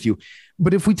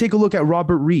 But if we take a look at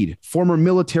Robert Reed, former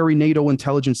military NATO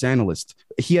intelligence analyst,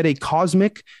 he had a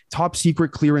cosmic top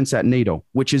secret clearance at NATO,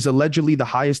 which is allegedly the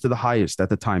highest of the highest at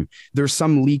the time. There's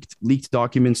some leaked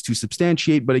documents to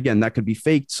substantiate, but again, that could be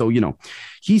faked. So,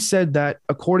 he said that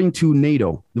according to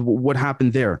NATO, what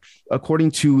happened there,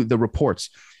 according to the reports,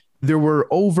 there were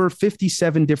over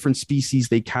 57 different species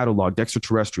they cataloged,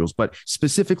 extraterrestrials, but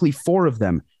specifically 4 of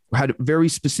them had very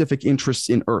specific interests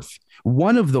in Earth.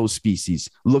 One of those species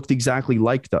looked exactly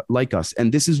like us.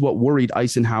 And this is what worried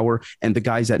Eisenhower and the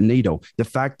guys at NATO. The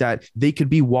fact that they could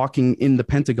be walking in the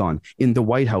Pentagon, in the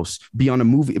White House, be in a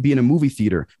movie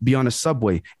theater, be on a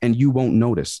subway, and you won't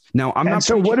notice. Now, I'm not.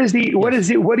 So what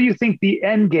do you think the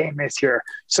end game is here?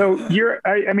 So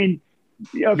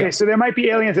so there might be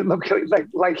aliens that look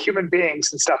like human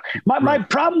beings and stuff. My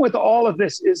problem with all of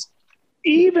this is,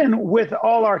 even with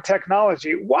all our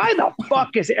technology, why the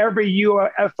fuck is every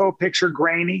UFO picture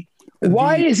grainy?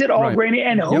 Why is it all grainy?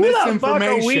 And who the fuck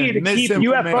are we to keep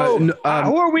UFO?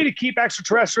 Who are we to keep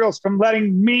extraterrestrials from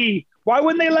letting me? Why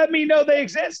wouldn't they let me know they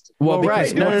exist? Well,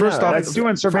 because first off,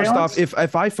 doing surveillance. First off,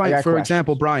 if I find, for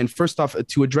example, Brian, first off,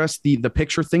 to address the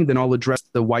picture thing, then I'll address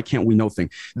the why can't we know thing.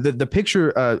 The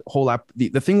picture whole app, the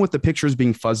thing with the pictures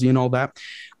being fuzzy and all that.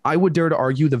 I would dare to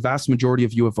argue the vast majority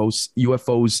of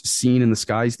UFOs seen in the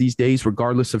skies these days,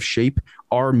 regardless of shape,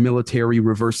 are military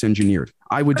reverse engineered.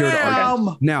 I would dare to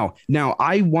argue. Now,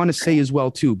 I want to say as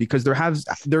well too, because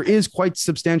there is quite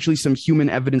substantially some human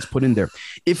evidence put in there.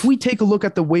 If we take a look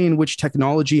at the way in which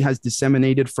technology has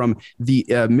disseminated from the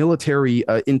military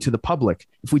into the public,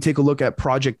 if we take a look at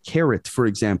Project Carrot, for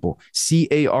example,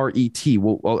 CARET,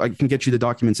 well, I can get you the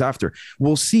documents after.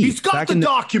 We'll see. He's got the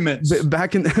documents.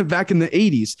 Back in the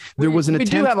 80s. There was an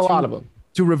attempt. We do have a lot of them.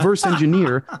 To reverse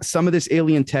engineer some of this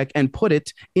alien tech and put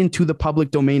it into the public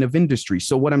domain of industry.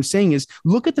 So what I'm saying is,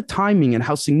 look at the timing and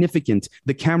how significant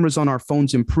the cameras on our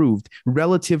phones improved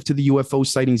relative to the UFO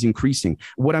sightings increasing.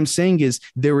 What I'm saying is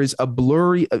there is a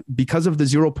blurry, because of the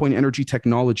 0-point energy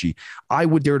technology, I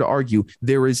would dare to argue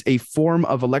there is a form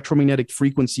of electromagnetic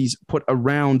frequencies put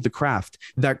around the craft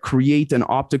that create an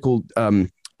optical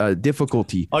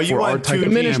difficulty. Oh, you want to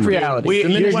diminish reality.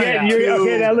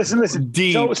 Okay, now listen.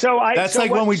 Deep. That's like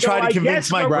when we try to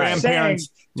convince my grandparents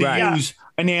to use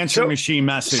an answering machine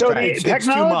message. So the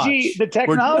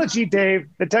technology, Dave,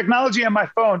 the technology on my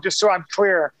phone, just so I'm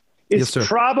clear, is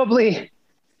probably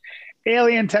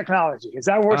alien technology. Is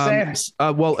that what we're saying?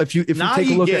 Well, if you take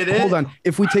a look at hold on,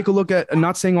 if we take a look at, I'm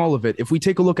not saying all of it. If we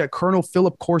take a look at Colonel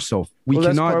Philip Corso,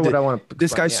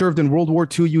 this guy served in World War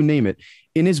II. You name it.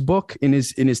 In his book, in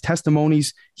his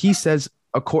testimonies, he says,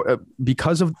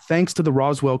 thanks to the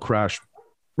Roswell crash,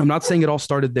 I'm not saying it all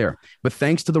started there, but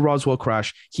thanks to the Roswell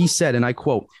crash, he said, and I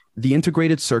quote, "The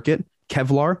integrated circuit,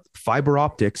 Kevlar, fiber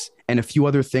optics, and a few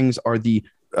other things are the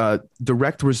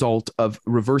direct result of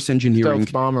reverse engineering."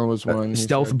 Stealth bomber was one.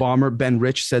 Stealth bomber. Ben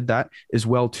Rich said that as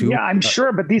well too. Yeah, I'm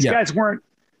sure, but these guys weren't.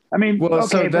 I mean,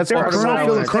 so that's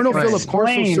Colonel Philip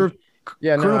Corso served.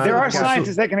 Yeah, there are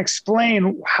scientists that can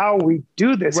explain how we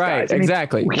do this, right? Guys.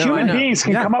 Exactly. Human beings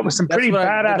can come up with some pretty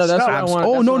badass stuff.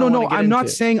 No. I'm not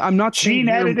saying gene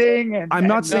editing. I'm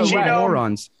not saying we're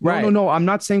morons. No. I'm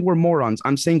not saying we're morons.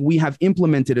 I'm saying we have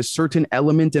implemented a certain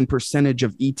element and percentage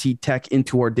of ET tech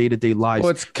into our day-to-day lives.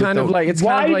 Well, it's kind of like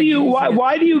why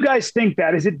do you guys think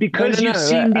that? Is it because you've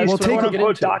seen these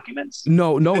quote-unquote documents?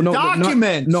 No.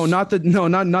 Documents. Not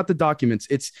the documents.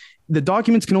 It's the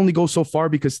documents can only go so far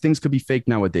because things could be fake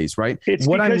nowadays, right? It's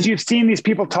because you've seen these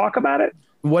people talk about it?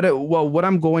 What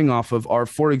I'm going off of are,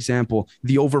 for example,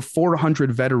 the over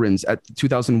 400 veterans at the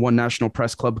 2001 National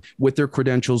Press Club with their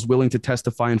credentials willing to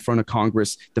testify in front of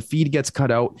Congress. The feed gets cut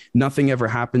out. Nothing ever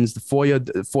happens. The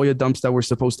FOIA dumps that were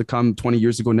supposed to come 20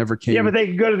 years ago never came. Yeah, but they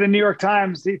can go to the New York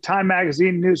Times, the Time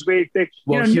Magazine, Newsweek.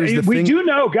 We do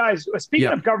know, guys, speaking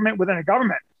of government within a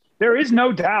government, there is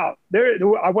no doubt.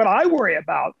 What I worry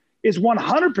about is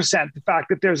 100% the fact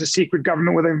that there's a secret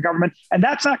government within a government, and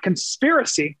that's not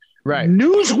conspiracy. Right.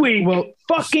 Newsweek,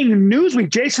 fucking Newsweek.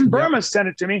 Jason Burma sent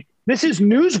it to me. This is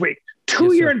Newsweek.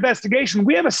 2-year investigation.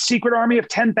 We have a secret army of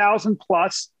 10,000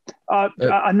 plus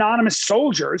anonymous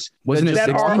soldiers that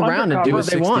are around and do what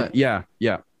they want. Yeah.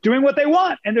 Doing what they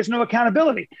want, and there's no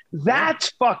accountability.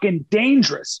 That's fucking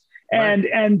dangerous.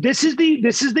 And this is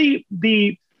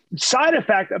the side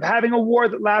effect of having a war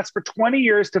that lasts for 20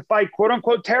 years to fight quote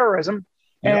unquote terrorism.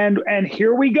 And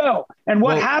here we go. And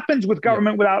what happens with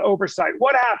government without oversight?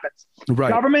 What happens?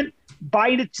 Government by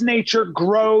its nature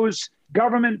grows.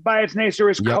 Government by its nature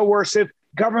is coercive.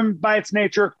 Government by its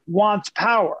nature wants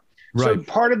power. So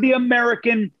part of the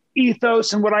American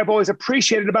ethos and what I've always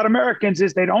appreciated about Americans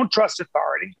is they don't trust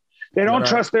authority. They don't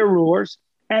trust their rulers.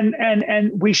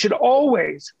 And we should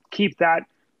always keep that.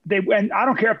 And I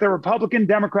don't care if they're Republican,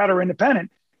 Democrat, or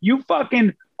independent. You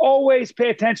fucking always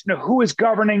pay attention to who is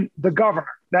governing the governor.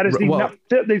 That is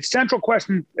the central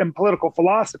question in political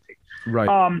philosophy.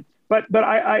 Right. But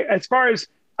I as far as,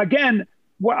 again,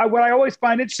 what I always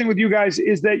find interesting with you guys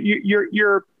is that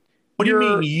you're What do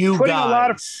you mean, you putting guys? a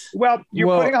lot of you're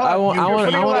putting a lot. I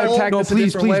want to attack this a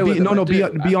different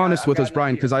way. Be honest with us,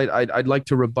 Brian, because I'd like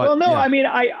to rebut. Well, no, I mean,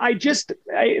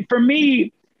 for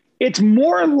me, it's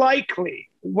more likely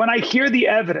when I hear the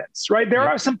evidence, right? There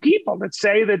are some people that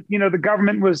say that, the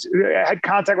government had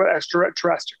contact with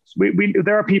extraterrestrials.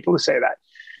 There are people who say that.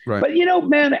 Right. But,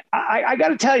 man, I got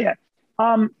to tell you,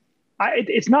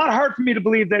 it's not hard for me to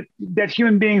believe that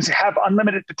human beings have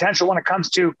unlimited potential when it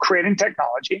comes to creating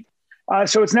technology.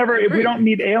 So it's never, we don't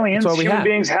need aliens. Human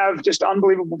beings have just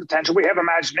unbelievable potential. We have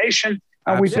imagination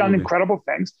and we've done incredible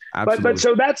things. But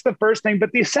so that's the first thing.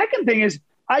 But the second thing is,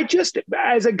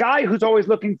 as a guy who's always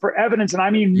looking for evidence, and I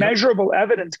mean measurable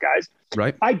evidence, guys,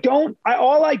 right?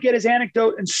 All I get is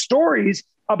anecdote and stories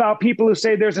about people who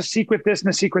say there's a secret this and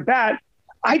a secret that.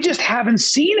 I just haven't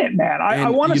seen it, man. I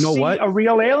want to see a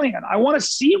real alien. I want to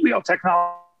see real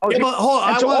technology. Yeah, but hold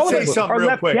on, I want to say something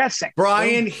real quick. Guessing.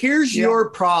 Brian, here's your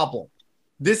problem.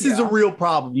 This is a real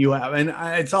problem you have, and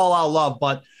it's all out of love,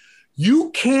 but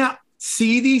you can't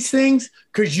see these things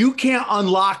because you can't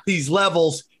unlock these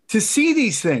levels to see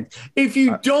these things. If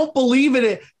you don't believe in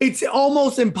it, it's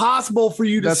almost impossible for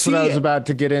you to see it. That's what I was about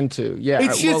to get into. Yeah.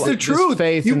 It's just the truth.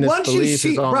 Faith and this belief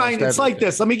is almost Brian, it's everything. like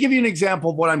this. Let me give you an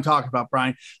example of what I'm talking about,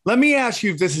 Brian. Let me ask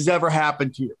you if this has ever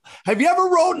happened to you. Have you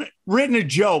ever written a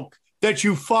joke that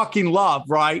you fucking love,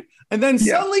 right? And then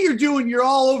suddenly you're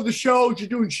all over the shows, you're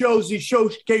doing shows, these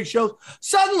showcase shows.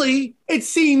 Suddenly it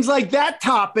seems like that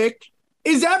topic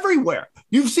is everywhere.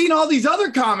 You've seen all these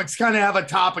other comics kind of have a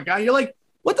topic on. You're like,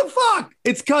 what the fuck?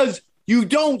 It's because you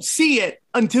don't see it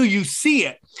until you see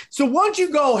it. So once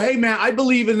you go, hey, man, I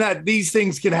believe in that these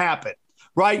things can happen,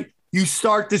 right? You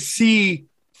start to see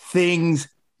things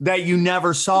that you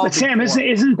never saw. But Sam,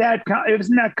 isn't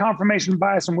that confirmation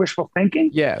bias and wishful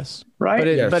thinking? Yes. Right.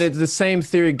 But it's the same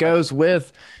theory goes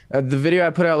with the video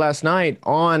I put out last night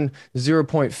on 0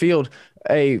 point field.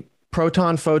 A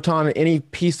proton, photon, any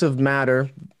piece of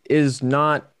matter is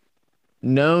not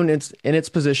known in its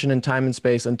position in time and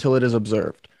space until it is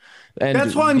observed. And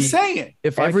that's what I'm saying.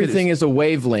 If everything is a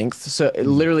wavelength, so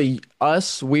literally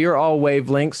we are all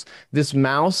wavelengths. This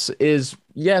mouse is,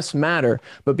 yes, matter,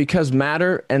 but because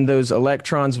matter and those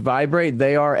electrons vibrate,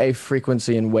 they are a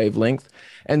frequency and wavelength.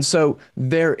 And so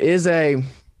there is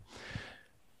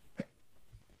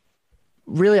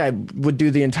really, I would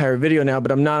do the entire video now,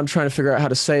 but I'm trying to figure out how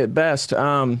to say it best.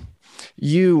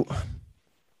 You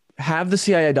have the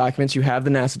CIA documents, you have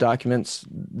the NASA documents.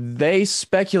 They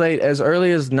speculate as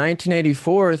early as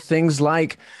 1984, things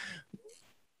like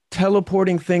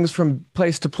teleporting things from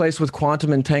place to place with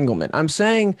quantum entanglement. I'm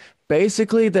saying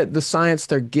basically that the science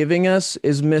they're giving us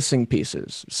is missing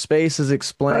pieces. Space is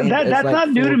explained. That's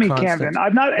not new to me, Camden.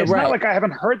 It's not like I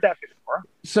haven't heard that before.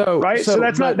 So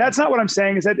that's not what I'm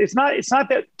saying. Is that it's not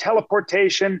that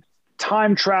teleportation,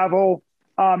 time travel,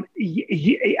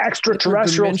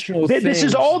 extraterrestrial. This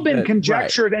has all been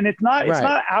conjectured, and it's not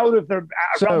out of the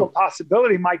realm of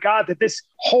possibility. My God, that this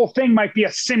whole thing might be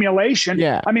a simulation.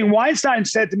 Yeah. I mean, Weinstein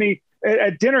said to me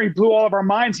at dinner, he blew all of our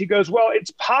minds. He goes, "Well,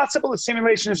 it's possible the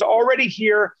simulation is already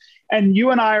here, and you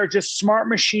and I are just smart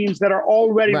machines that are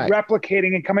already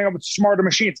replicating and coming up with smarter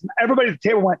machines." And everybody at the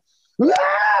table went,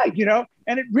 "Ah!"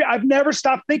 And I've never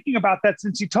stopped thinking about that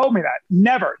since you told me that.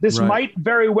 Never. This might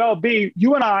very well be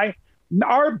you and I.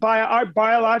 Our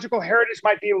biological heritage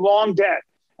might be long dead,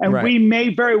 and we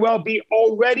may very well be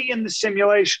already in the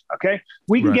simulation. Okay,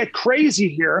 we can get crazy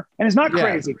here, and it's not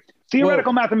crazy.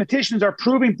 Theoretical mathematicians are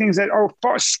proving things that are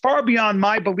far beyond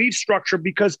my belief structure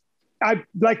because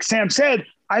like Sam said,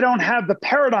 I don't have the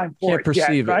paradigm for it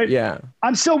yet, right? Yeah,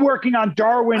 I'm still working on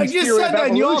Darwin's theory of evolution.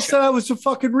 And you all said I was a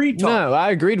fucking retard. No,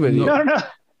 I agreed with you. No.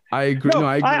 I agree.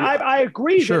 I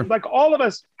agree that like all of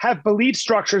us have belief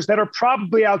structures that are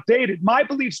probably outdated. My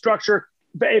belief structure,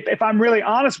 if I'm really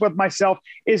honest with myself,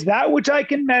 is that which I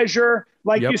can measure,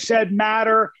 like you said,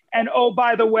 matter. And oh,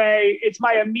 by the way, it's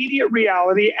my immediate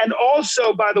reality. And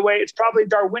also, by the way, it's probably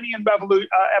Darwinian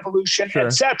evolution,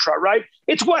 etc. Right?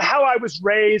 It's how I was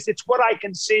raised. It's what I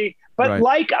can see. But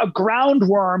like a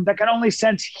groundworm that can only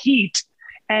sense heat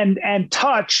and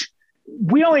touch,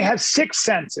 we only have 6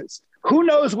 senses. Who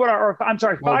knows what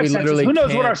five senses. Who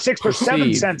knows what our 6th or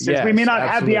 7th sense is? Yes, we may not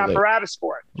have the apparatus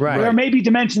for it. Right. There may be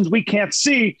dimensions we can't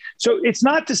see. So it's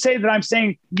not to say that I'm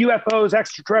saying UFOs,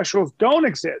 extraterrestrials don't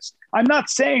exist. I'm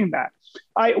not saying that.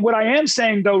 What I am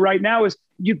saying though right now is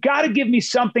you got to give me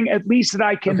something at least that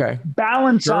I can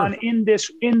balance on in this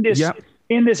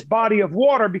body of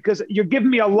water, because you're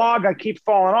giving me a log I keep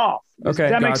falling off. Does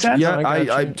that make sense? Yeah,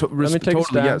 let me take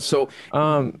totally. Yeah. So,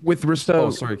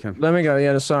 sorry, Ken. Let me go.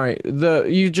 Yeah, sorry.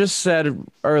 You just said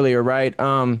earlier, right?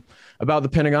 about the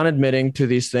Pentagon admitting to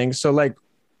these things. So like,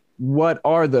 what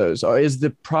are those? Is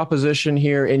the proposition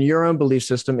here in your own belief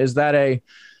system, is that a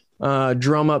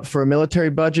drum up for a military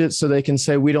budget so they can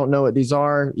say, we don't know what these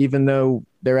are, even though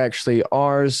they're actually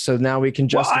ours. So now we can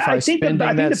justify spending that secret money?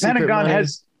 I think the Pentagon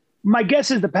has, my guess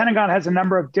is the Pentagon has a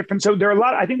number of different, so there are a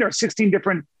lot, I think there are 16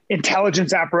 different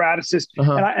intelligence apparatuses.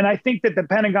 And I think that the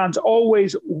Pentagon's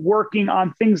always working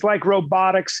on things like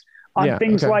robotics, on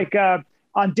things like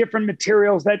on different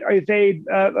materials that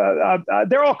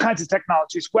there are all kinds of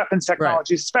technologies, weapons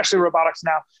technologies, especially robotics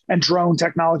now, and drone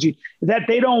technology that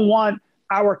they don't want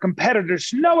our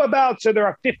competitors know about. So there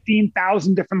are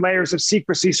 15,000 different layers of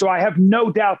secrecy. So I have no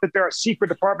doubt that there are secret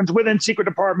departments within secret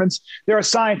departments. There are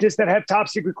scientists that have top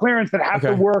secret clearance that have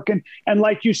to work. And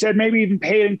like you said, maybe even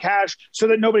paid in cash so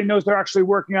that nobody knows they're actually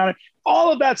working on it.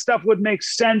 All of that stuff would make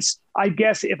sense, I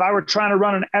guess, if I were trying to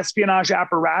run an espionage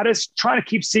apparatus. Trying to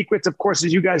keep secrets, of course,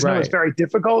 as you guys know, is very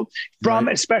difficult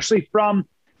especially from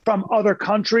other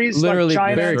countries, literally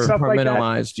like China and stuff like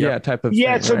that. Type of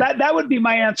thing, so right. that would be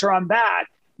my answer on that.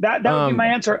 That would be my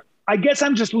answer. I guess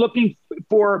I'm just looking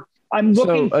for a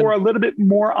little bit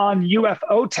more on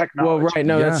UFO technology. Well, right.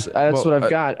 No, that's what I've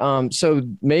got. So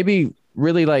maybe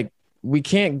really like we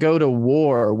can't go to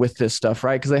war with this stuff,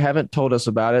 right? Because they haven't told us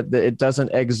about it, that it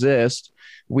doesn't exist.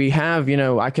 We have,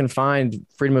 I can find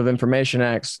Freedom of Information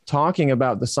Acts talking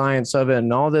about the science of it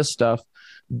and all this stuff,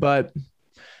 but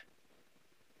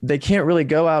they can't really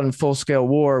go out in full-scale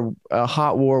war, a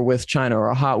hot war with China or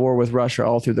a hot war with Russia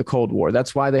all through the Cold War.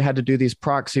 That's why they had to do these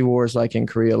proxy wars like in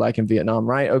Korea, like in Vietnam,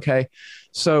 right? Okay.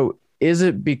 So is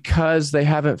it because they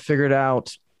haven't figured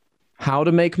out how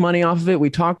to make money off of it?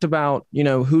 We talked about,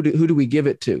 who do we give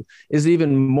it to? Is it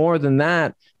even more than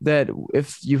that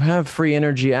if you have free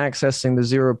energy accessing the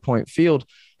 0 point field,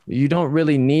 you don't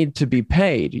really need to be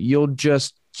paid. You'll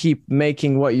just keep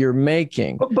making what you're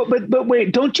making. But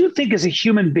wait, don't you think as a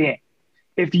human being,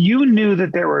 if you knew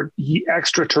that there were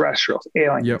extraterrestrials,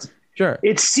 aliens, sure,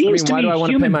 it seems to me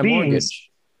human beings.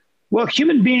 Well,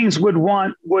 human beings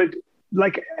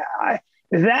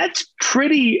that's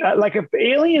pretty like if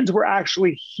aliens were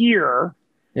actually here.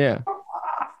 Yeah,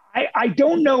 I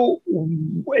don't know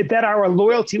that our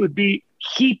loyalty would be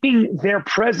keeping their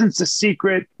presence a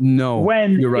secret. No,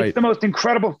 when you're right. It's the most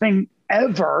incredible thing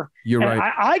ever. You're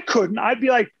right. I couldn't. I'd be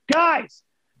like, guys,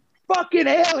 fucking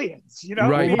aliens,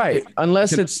 Right.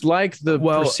 Unless it's like the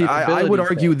I would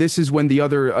argue this is when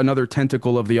another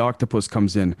tentacle of the octopus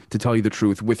comes in, to tell you the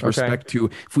truth, with respect to,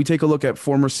 if we take a look at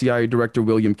former CIA Director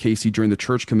William Casey during the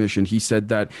Church Commission, he said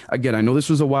that, again, I know this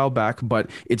was a while back, but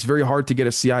it's very hard to get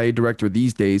a CIA director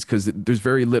these days because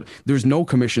there's no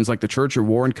commissions like the Church or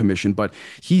Warren Commission. But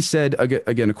he said,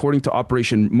 again, according to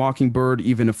Operation Mockingbird,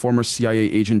 even a former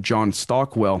CIA agent, John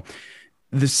Stockwell,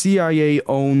 the CIA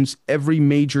owns every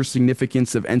major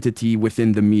significance of entity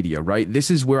within the media, right? This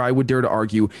is where I would dare to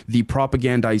argue the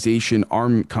propagandization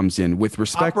arm comes in with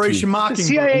respect Operation to Mockingbird. The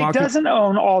CIA doesn't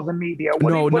own all the media.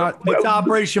 It's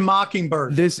Operation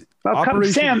Mockingbird.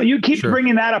 Sam, you keep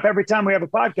bringing that up every time we have a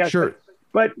podcast. Sure.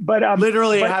 But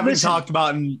literally, I haven't talked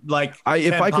about in like.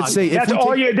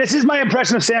 This is my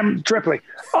impression of Sam Tripoli.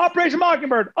 Operation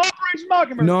Mockingbird. Operation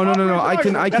Mockingbird. No. That's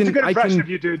a good impression of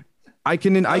you, dude. I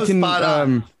can sort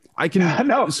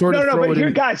of throw it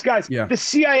in. Guys. Yeah. The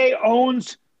CIA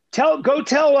owns. Go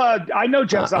tell. I know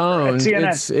Jeff's on at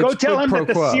CNN. Go tell him that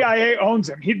the CIA owns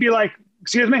him. He'd be like,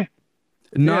 "Excuse me."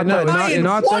 Not that the CIA.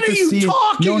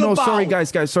 Sorry,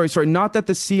 guys. Sorry. Not that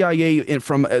the CIA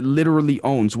literally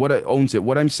owns owns it.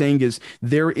 What I'm saying is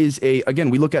there is again,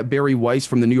 we look at Barry Weiss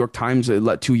from the New York Times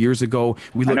 2 years ago.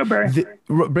 I know Barry.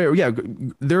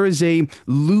 There is a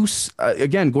loose,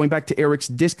 again, going back to Eric's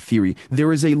disk theory,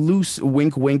 there is a loose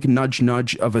wink, wink, nudge,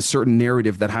 nudge of a certain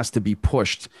narrative that has to be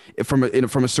pushed from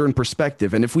a certain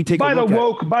perspective. And if we take by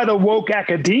the woke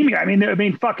academia, I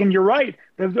mean, fucking, you're right.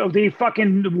 The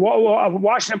fucking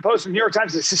Washington Post and New York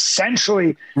Times is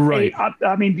essentially right.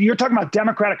 You're talking about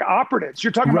Democratic operatives. You're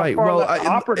talking about far-left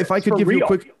operatives. If I could give you a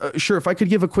quick, if I could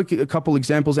give a couple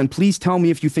examples, and please tell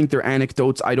me if you think they're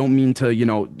anecdotes. I don't mean to,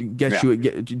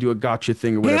 do a gotcha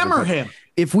thing or whatever. Hammer him.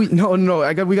 If we we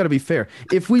got to be fair.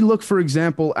 If we look, for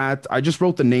example, at, I just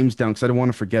wrote the names down because I don't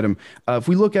want to forget them. If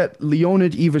we look at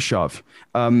Leonid Ivashov,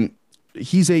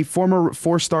 he's a former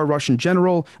 4-star Russian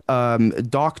general,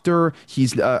 doctor.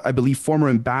 He's, I believe, former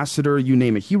ambassador, you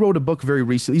name it. He wrote a book very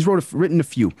recently. He's written a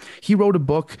few. He wrote a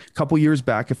book a couple years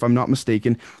back, if I'm not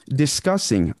mistaken,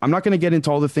 discussing, I'm not going to get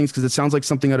into all the things because it sounds like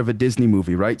something out of a Disney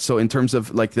movie, right? So in terms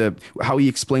of like how he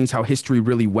explains how history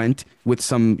really went with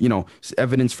some,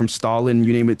 evidence from Stalin,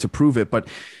 you name it, to prove it. But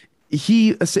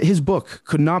his book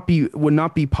would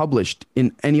not be published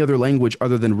in any other language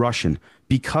other than Russian,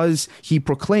 because he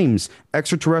proclaims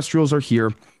extraterrestrials are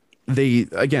here.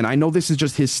 Again, I know this is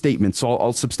just his statement, so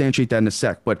I'll substantiate that in a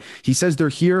sec, but he says they're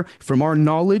here. From our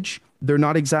knowledge, they're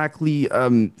not exactly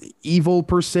evil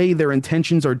per se. Their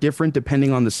intentions are different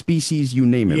depending on the species, you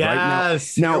name it.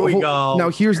 Yes, right? Now, here we go. Now,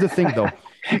 here's the thing, though.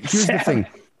 Here's the thing.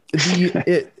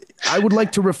 I would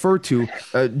like to refer to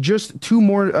just two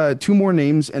more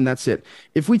names, and that's it.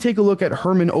 If we take a look at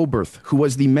Hermann Oberth, who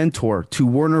was the mentor to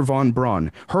Werner von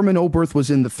Braun. Hermann Oberth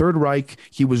was in the Third Reich.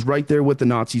 He was right there with the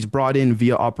Nazis, brought in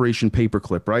via Operation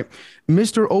Paperclip, right?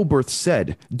 Mr. Oberth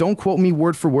said, don't quote me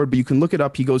word for word, but you can look it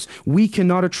up. He goes, we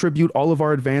cannot attribute all of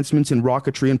our advancements in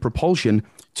rocketry and propulsion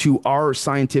to our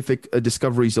scientific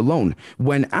discoveries alone.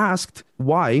 When asked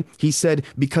why, he said,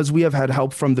 because we have had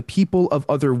help from the people of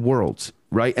other worlds.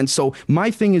 Right. And so my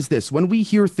thing is this: when we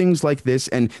hear things like this,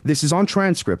 and this is on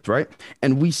transcript, right?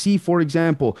 And we see, for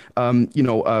example, Uri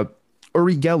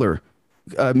Geller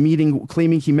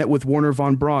claiming he met with Werner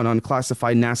von Braun on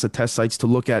classified NASA test sites to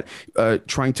look at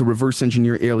trying to reverse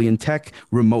engineer alien tech,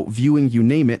 remote viewing, you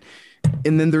name it.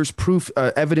 And then there's proof,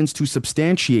 evidence to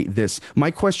substantiate this. My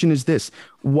question is this: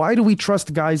 why do we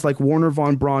trust guys like Werner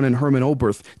von Braun and Hermann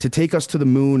Oberth to take us to the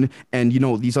moon and,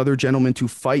 these other gentlemen to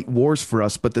fight wars for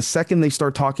us? But the second they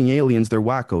start talking aliens, they're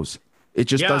wackos. It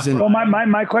just doesn't. Well,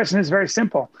 my question is very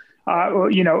simple.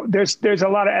 There's a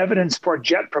lot of evidence for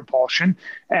jet propulsion,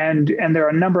 and there are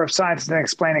a number of scientists that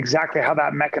explain exactly how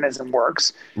that mechanism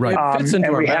works. Right. There's a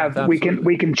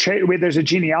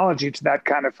genealogy to that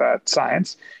kind of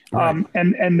science, right.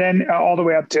 And then all the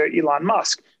way up to Elon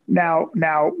Musk. Now,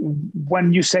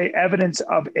 when you say evidence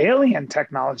of alien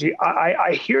technology,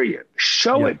 I hear you.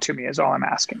 Show it to me is all I'm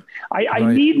asking.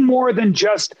 I need more than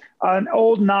just an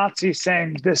old Nazi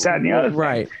saying this, that, and the other thing.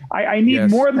 Right. I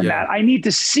need more than that. I need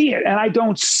to see it, and I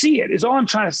don't see it. Is all I'm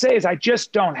trying to say is I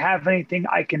just don't have anything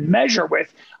I can measure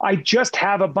with. I just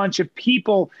have a bunch of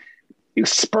people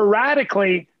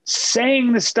sporadically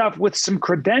saying this stuff with some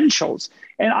credentials,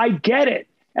 and I get it.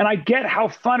 And I get how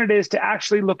fun it is to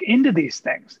actually look into these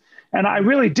things. And I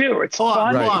really do. It's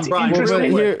fun. It's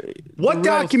interesting. What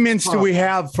documents do we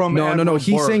have from No.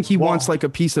 He's saying he wants like a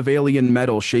piece of alien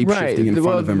metal shape-shifting in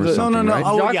front of him or something. No. Right?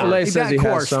 Oh, yeah. Says he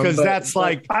has some, because that's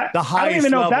like the highest I don't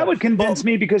even know level. if that would convince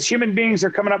me, because human beings are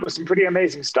coming up with some pretty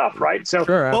amazing stuff, right? So,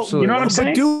 sure, absolutely. You know what I'm saying?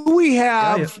 But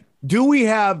do we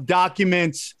have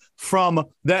documents from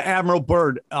the Admiral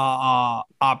Byrd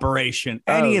operation?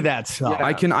 Any of that stuff? Yeah.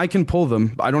 I can pull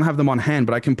them. I don't have them on hand,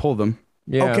 but I can pull them.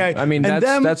 Yeah. Okay. I mean,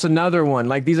 that's another one.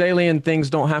 Like, these alien things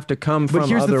don't have to come from. But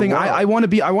here's the thing. I want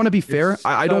to be fair.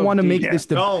 I don't want to make this.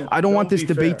 I don't want this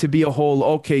debate to be a whole.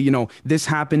 Okay, this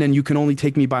happened, and you can only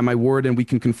take me by my word, and we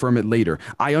can confirm it later.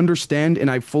 I understand,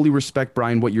 and I fully respect,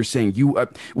 Brian, what you're saying.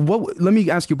 Let me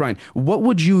ask you, Brian. What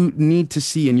would you need to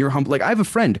see in your humble? Like, I have a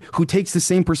friend who takes the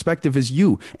same perspective as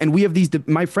you, and we have these.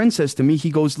 My friend says to me, he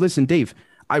goes, "Listen, Dave,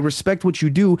 I respect what you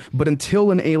do, but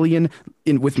until an alien,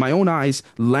 with my own eyes,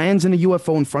 lands in a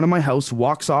UFO in front of my house,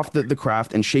 walks off the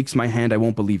craft, and shakes my hand, I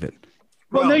won't believe it."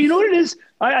 Well, no, you know what it is?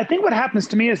 I think what happens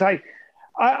to me is I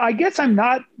guess I'm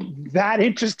not that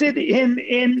interested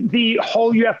in the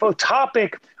whole UFO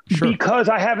topic. Sure. Because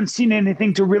I haven't seen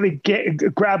anything to really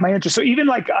grab my interest. So even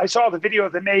like I saw the video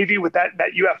of the Navy with that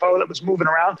UFO that was moving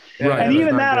around, and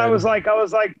even that I was like,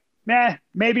 nah,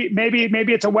 maybe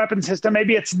it's a weapon system.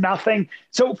 Maybe it's nothing.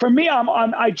 So for me,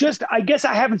 I guess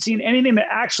I haven't seen anything that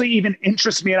actually even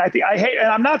interests me. And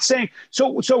I'm not saying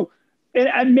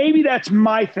and maybe that's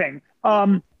my thing.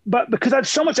 But because I have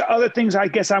so much other things, I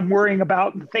guess I'm worrying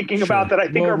about and thinking about that I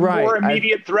think are more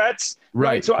immediate threats.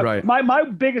 Right. So my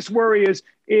biggest worry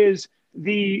is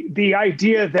the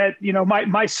idea that,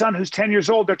 my son who's 10 years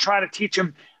old, they're trying to teach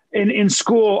him in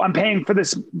school. I'm paying for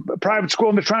this private school,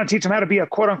 and they're trying to teach him how to be a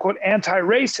quote unquote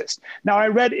anti-racist. Now, I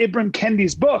read Ibram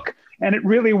Kendi's book, and it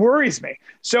really worries me.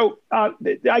 So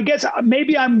I guess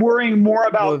maybe I'm worrying more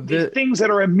about the things that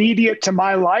are immediate to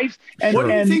my life. And what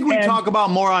do you think we talk about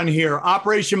more on here?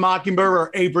 Operation Mockingbird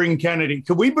or Ibram Kendi?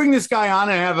 Could we bring this guy on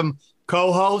and have him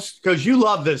co-host? Because you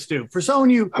love this dude. For someone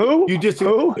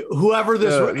whoever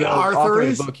this Arthur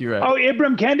is.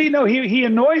 Ibram Kendi? No, he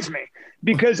annoys me.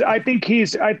 Because I think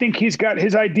he's got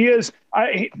his ideas.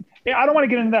 I don't want to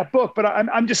get into that book, but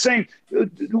I'm just saying,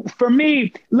 for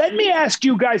me, let me ask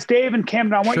you guys, Dave and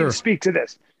Camden, I want you to speak to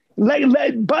this.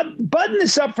 Button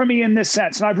this up for me in this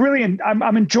sense, and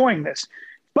I'm enjoying this.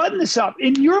 Button this up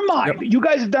in your mind. Yep. You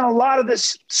guys have done a lot of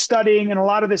this studying and a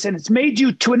lot of this, and it's made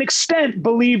you, to an extent,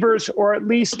 believers, or at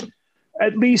least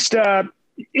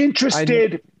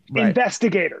interested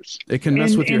investigators. It can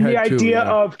mess with your head the idea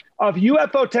too, of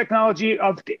UFO technology,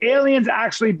 of the aliens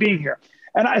actually being here.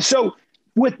 And so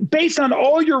based on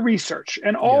all your research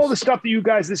and all the stuff that you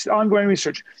guys, this ongoing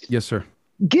research. Yes, sir.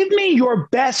 Give me your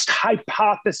best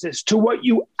hypothesis to what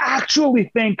you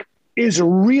actually think is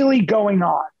really going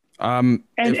on. And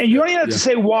you don't even have to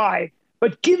say why,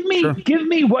 but give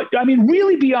me what, I mean,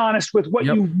 really be honest with what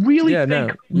you really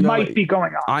think might be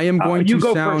going on. I am going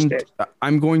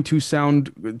I'm going to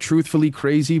sound truthfully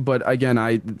crazy, but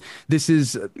again, this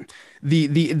is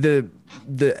the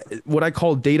what I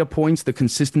call data points, the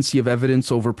consistency of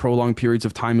evidence over prolonged periods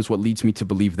of time is what leads me to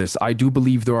believe this. I do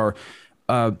believe there are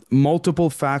multiple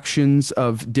factions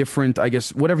of different, I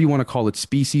guess, whatever you want to call it,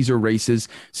 species or races,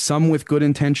 some with good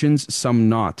intentions, some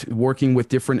not, working with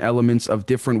different elements of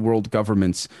different world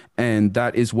governments. And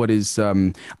that is what is,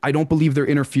 I don't believe they're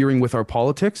interfering with our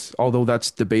politics, although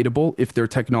that's debatable if their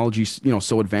technology is,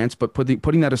 so advanced. But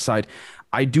putting that aside,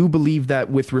 I do believe that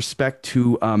with respect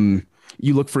to,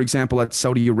 you look, for example, at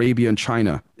Saudi Arabia and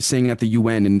China, saying at the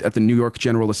UN and at the New York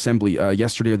General Assembly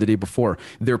yesterday or the day before,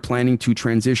 they're planning to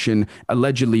transition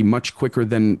allegedly much quicker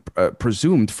than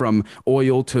presumed from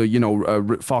oil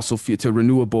to, fossil fuel to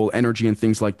renewable energy and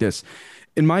things like this.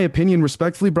 In my opinion,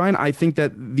 respectfully, Brian, I think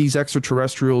that these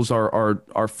extraterrestrials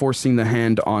are forcing the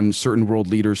hand on certain world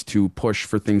leaders to push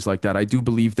for things like that. I do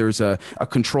believe there's a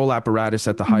control apparatus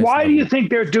at the highest level. Why do you think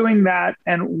they're doing that?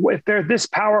 And if they're this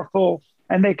powerful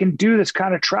and they can do this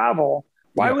kind of travel,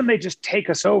 why wouldn't they just take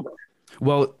us over?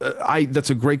 Well, that's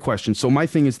a great question. So my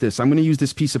thing is this. I'm going to use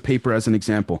this piece of paper as an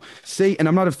example. Say, and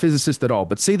I'm not a physicist at all,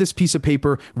 but say this piece of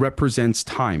paper represents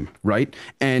time, right?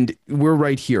 And we're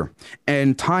right here.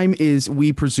 And time is,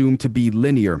 we presume, to be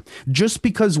linear. Just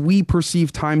because we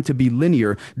perceive time to be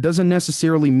linear doesn't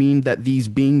necessarily mean that these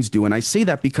beings do. And I say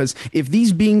that because if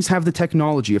these beings have the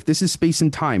technology, if this is space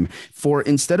and time, for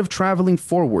instead of traveling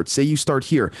forward, say you start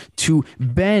here, to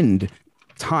bend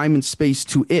time and space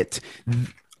to it,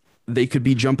 they could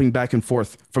be jumping back and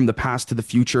forth from the past to the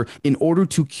future in order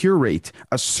to curate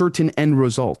a certain end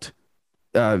result.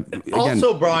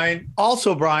 Also, Brian,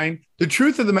 the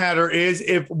truth of the matter is,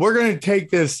 if we're going to take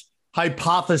this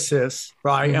hypothesis,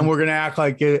 right, and we're going to act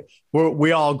like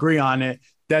we all agree on it,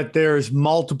 that there's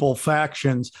multiple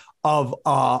factions of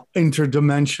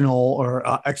interdimensional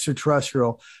or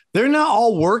extraterrestrial, they're not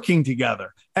all working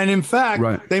together. And in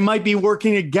fact, they might be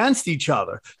working against each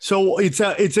other. So it's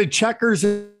a checkers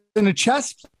in a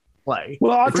chess play.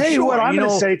 Well, I'll tell you what I'm going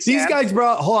to say. These guys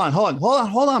brought,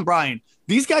 hold on, Brian.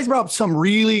 These guys brought up some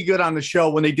really good on the show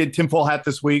when they did Tinfoil Hat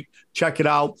this week. Check it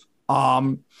out.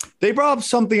 They brought up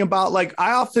something about, like,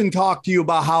 I often talk to you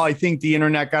about how I think the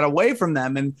internet got away from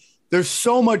them. And there's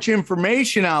so much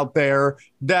information out there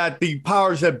that the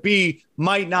powers that be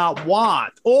might not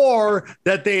want, or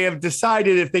that they have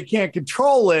decided if they can't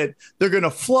control it, they're going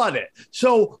to flood it.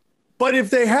 So, but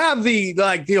if they have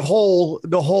the whole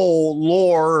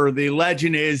lore or the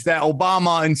legend is that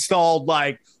Obama installed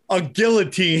like a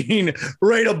guillotine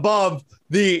right above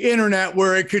the internet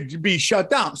where it could be shut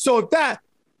down. So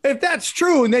if that's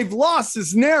true, and they've lost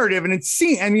this narrative, and it's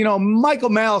seen, and Michael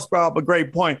Malice brought up a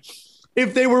great point.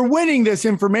 If they were winning this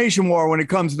information war when it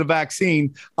comes to the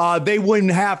vaccine, they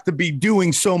wouldn't have to be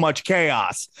doing so much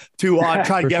chaos to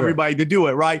try to get everybody to do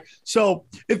it, right? So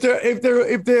if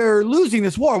they're losing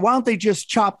this war, why don't they just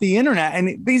chop the internet?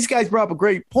 And these guys brought up a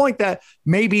great point that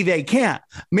maybe they can't.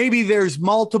 Maybe there's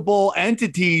multiple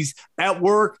entities at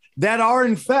work that are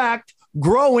in fact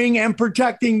growing and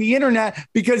protecting the internet,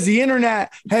 because the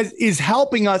internet is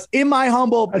helping us, in my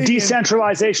humble opinion, a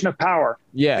decentralization of power.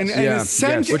 Yes,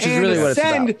 which is really what it's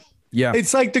about. Yeah,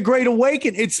 it's like the Great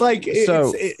Awakening. It's like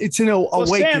it's an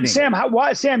awakening.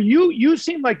 Sam, you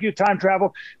seem like you time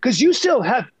travel because you still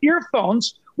have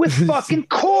earphones with fucking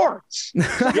cords.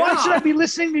 Why should I be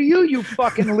listening to you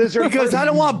fucking lizard? Because I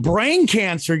don't want brain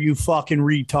cancer, you fucking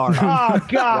retard. Oh,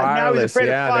 God. Now he's afraid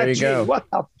of 5G. There you go. What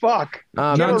the fuck?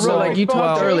 So like you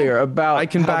talked earlier about, I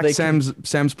can back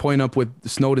Sam's point up with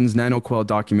Snowden's NanoQuell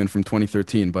document from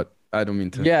 2013, but I don't mean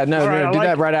to. Yeah, no, do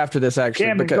that right after this, actually.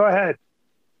 Cameron, go ahead.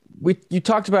 You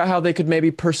talked about how they could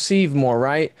maybe perceive more,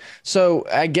 right? So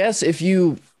I guess if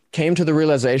you came to the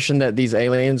realization that these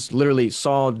aliens literally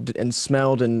saw and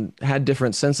smelled and had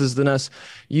different senses than us,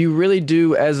 you really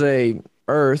do, as a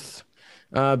Earth,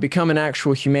 become an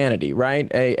actual humanity,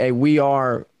 right? We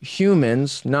are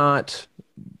humans, not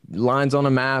lines on a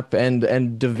map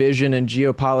and division and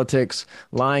geopolitics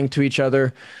lying to each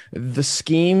other. The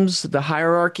schemes, the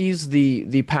hierarchies,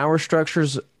 the power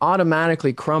structures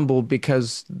automatically crumble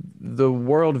because the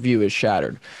worldview is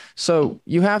shattered. So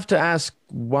you have to ask,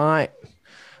 why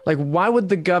like, why would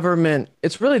the government,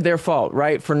 it's really their fault,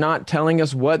 right, for not telling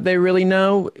us what they really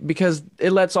know, because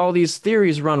it lets all these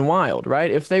theories run wild,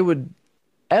 right? If they would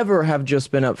ever have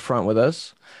just been upfront with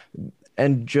us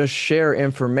and just share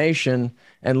information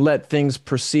and let things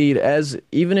proceed, as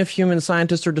even if human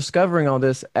scientists are discovering all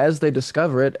this as they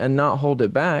discover it and not hold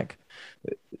it back,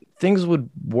 things would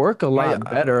work a lot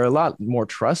better, a lot more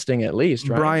trusting, at least,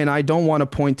 right? Brian, I don't want to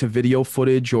point to video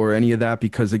footage or any of that,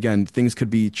 because again, things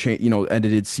could be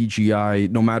edited CGI,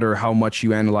 no matter how much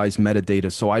you analyze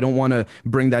metadata. So I don't want to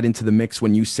bring that into the mix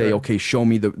when you say, okay, show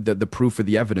me the proof or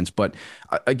the evidence. But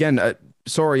again,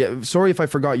 sorry if I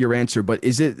forgot your answer, but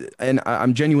is it, and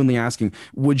I'm genuinely asking,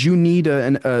 would you need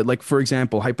like, for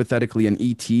example, hypothetically, an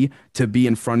ET to be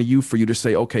in front of you for you to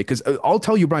say, okay, because I'll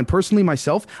tell you, Brian, personally,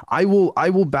 myself, I will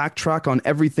backtrack on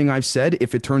everything I've said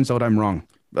if it turns out I'm wrong.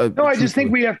 No, I just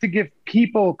think we have to give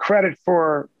people credit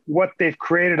for what they've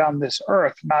created on this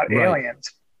earth, not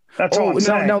aliens. That's all I'm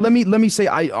saying. Now let me say,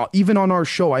 I even on our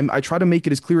show, I try to make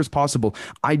it as clear as possible.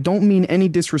 I don't mean any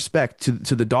disrespect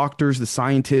to the doctors, the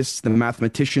scientists, the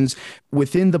mathematicians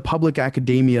within the public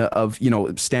academia of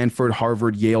Stanford,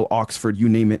 Harvard, Yale, Oxford, you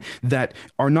name it, that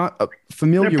are not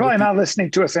familiar. They're probably not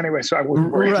listening to us anyway, so I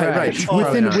wouldn't worry. Right.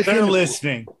 They're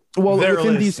listening. Well,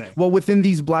 within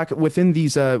these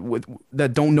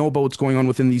that don't know about what's going on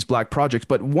within these black projects.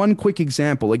 But one quick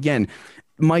example, again,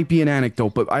 might be an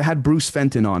anecdote, but I had Bruce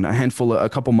Fenton on a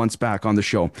couple months back on the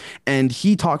show, and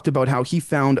he talked about how he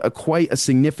found quite a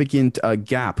significant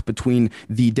gap between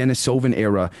the Denisovan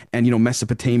era and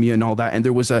Mesopotamia and all that, and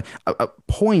there was a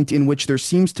point in which there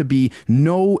seems to be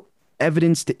no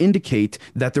evidence to indicate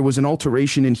that there was an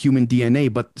alteration in human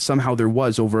DNA, but somehow there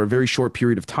was over a very short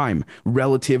period of time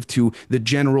relative to the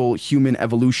general human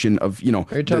evolution of, Are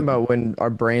you talking about when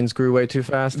our brains grew way too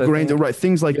fast? Right,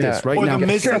 things like this, right? Or now, the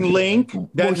missing link.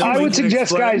 I would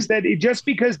suggest, guys, that just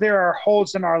because there are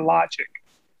holes in our logic,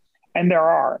 and there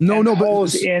are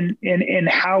holes in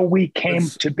how we came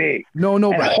to be,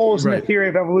 holes in the theory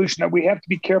of evolution, that we have to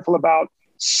be careful about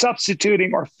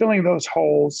substituting or filling those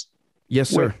holes. Yes,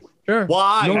 sir. Sure.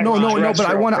 Why? No. But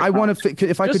I want to.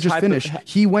 If I could just finish,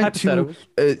 he went to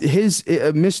his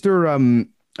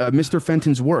Mr.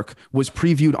 Fenton's work was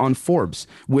previewed on Forbes.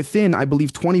 Within, I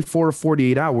believe, 24 or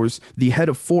 48 hours, the head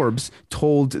of Forbes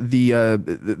told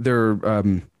their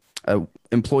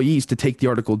employees to take the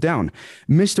article down.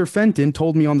 Mr. Fenton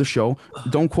told me on the show,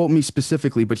 don't quote me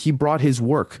specifically, but he brought his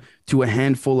work to a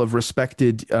handful of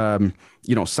respected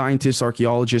scientists,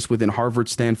 archaeologists within Harvard,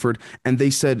 Stanford, and they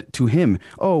said to him,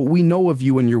 oh, we know of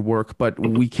you and your work, but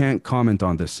we can't comment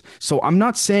on this. So I'm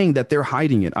not saying that they're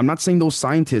hiding it. I'm not saying those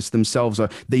scientists themselves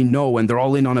they know and they're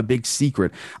all in on a big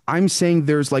secret. I'm saying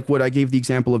there's, like what I gave the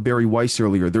example of Barry Weiss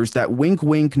earlier, there's that wink,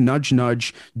 wink, nudge,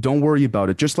 nudge, don't worry about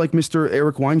it. Just like Mr.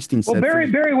 Eric Weinstein said. Well,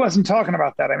 Barry wasn't talking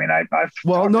about that. I mean,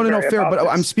 no, fair, but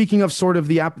I'm speaking of sort of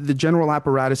the general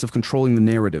apparatus of controlling the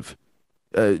narrative.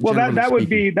 Well, that would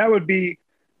be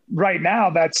right now.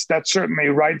 That's certainly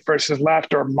right versus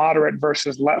left, or moderate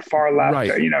versus far left.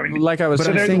 Right. Like I was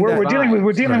saying, we're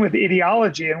dealing with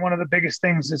ideology, and one of the biggest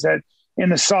things is that in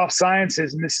the soft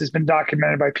sciences, and this has been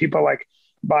documented by people like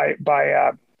by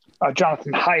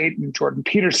Jonathan Haidt and Jordan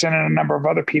Peterson and a number of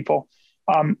other people.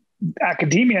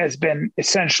 Academia has been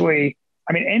essentially,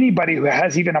 I mean, anybody who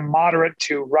has even a moderate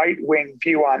to right wing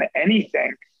view on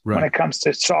anything. Right. When it comes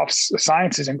to soft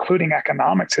sciences, including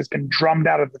economics, has been drummed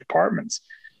out of the departments.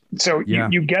 So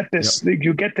you get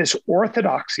this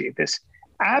orthodoxy, this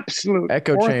absolute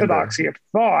orthodoxy of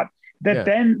thought that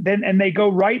then they go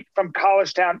right from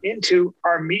college down into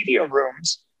our media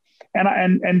rooms.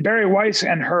 And Barry Weiss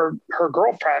and her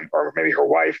girlfriend, or maybe her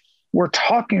wife, were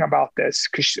talking about this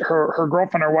because her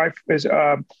girlfriend, her wife, is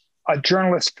a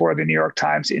journalist for the New York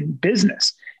Times in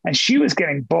business, and she was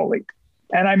getting bullied.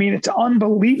 And I mean, it's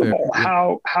unbelievable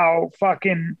how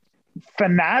fucking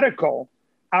fanatical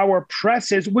our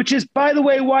press is, which is, by the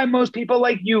way, why most people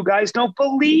like you guys don't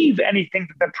believe anything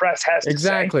that the press has to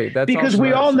say. That's because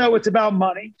we all know it's about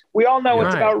money. We all know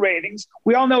it's about ratings.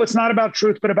 We all know it's not about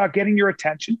truth, but about getting your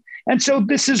attention. And so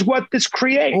this is what this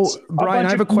creates. Brian, I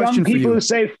have a question for you. People who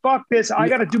say, fuck this, I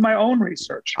got to do my own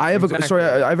research. I have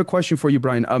a question for you,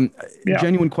 Brian.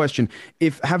 Genuine question.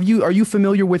 Are you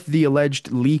familiar with the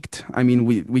alleged leaked, I mean,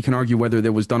 we can argue whether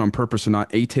that was done on purpose or not,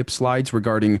 ATIP slides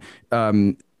regarding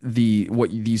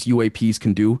what these UAPs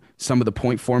can do. Some of the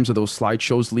point forms of those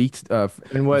slideshows leaked.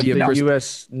 And what the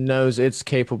U.S. knows it's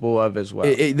capable of as well.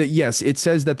 Yes, it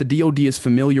says that the DoD is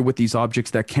familiar with these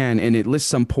objects that can, and it lists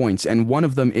some points. And one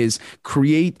of them is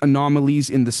create anomalies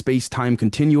in the space-time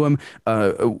continuum,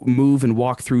 move and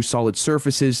walk through solid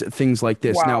surfaces, things like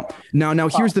this. Wow. Now,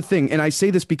 here's the thing, and I say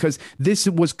this because this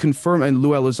was confirmed, and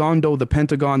Lou Elizondo, the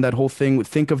Pentagon, that whole thing,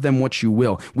 think of them what you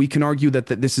will. We can argue that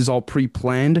this is all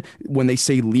pre-planned. When they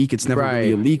say leak, it's never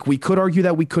really a leak. We could argue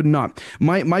that, we could not.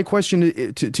 My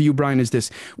question to you, Brian, is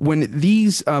this. When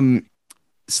these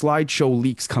slideshow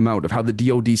leaks come out of how the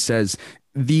DoD says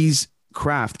these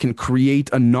craft can create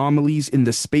anomalies in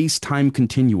the space-time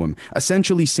continuum,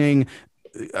 essentially saying,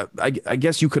 I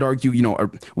guess you could argue,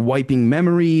 wiping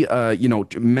memory,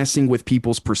 messing with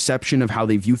people's perception of how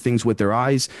they view things with their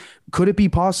eyes. Could it be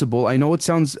possible? I know it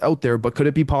sounds out there, but could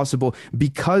it be possible,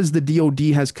 because the DoD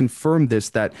has confirmed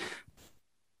this, that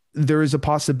there is a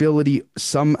possibility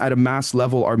at a mass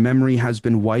level, our memory has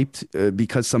been wiped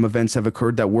because some events have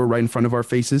occurred that were right in front of our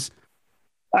faces?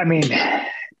 I mean,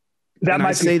 that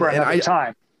might be for another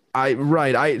time. I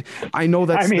know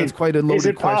that's quite a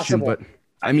loaded question, but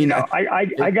I mean,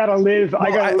 I gotta live.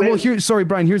 Well, sorry,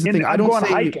 Brian. Here's the thing. I'm going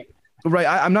hiking. Right.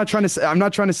 I'm not trying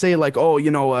to say like,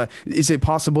 is it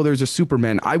possible there's a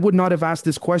Superman? I would not have asked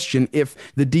this question if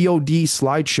the DoD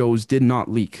slideshows did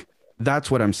not leak. That's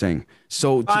what I'm saying.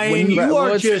 So, but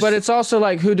it's also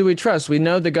like, who do we trust? We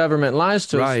know the government lies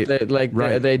to us.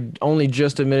 They only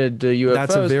just admitted to UFOs.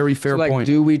 That's a very fair point.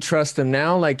 Do we trust them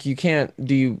now? Like, you can't.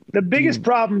 The biggest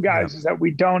problem, guys, is that we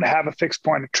don't have a fixed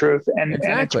point of truth, and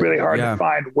it's really hard to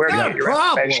find where to get your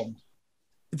information.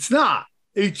 It's not.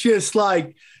 It's just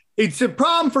like, it's a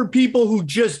problem for people who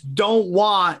just don't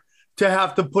want to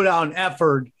have to put out an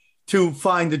effort to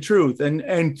find the truth and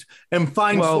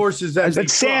find sources that. But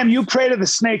Sam, you created the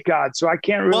snake god, so I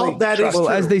can't really.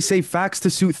 As they say, facts to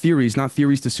suit theories, not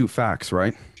theories to suit facts,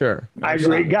 right? Sure, I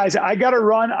agree, guys. I gotta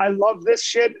run. I love this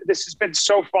shit. This has been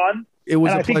so fun. It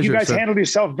was. I think you guys handled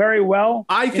yourself very well.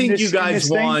 I think you guys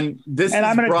won. This is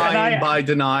Brian by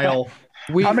denial.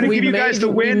 I'm going to give you guys the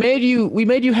win. We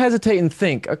made you hesitate and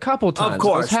think a couple times. Of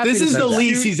course, this is the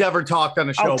least he's ever talked on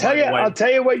a show. I'll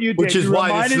tell you what you did, which is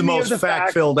why this is the most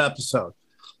fact-filled episode.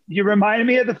 You reminded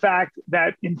me of the fact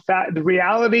that, in fact, the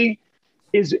reality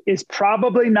is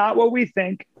probably not what we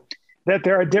think. That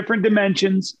there are different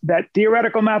dimensions. That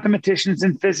theoretical mathematicians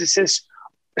and physicists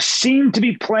seem to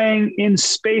be playing in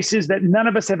spaces that none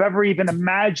of us have ever even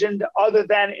imagined, other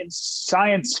than in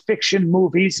science fiction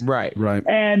movies. Right.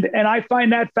 And I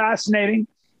find that fascinating.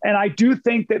 And I do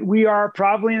think that we are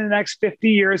probably in the next 50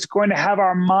 years going to have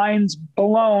our minds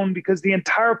blown, because the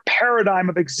entire paradigm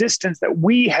of existence that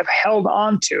we have held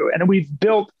onto and we've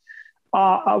built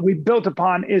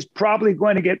upon is probably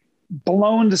going to get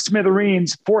blown to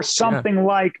smithereens for something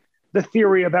like the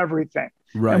theory of everything.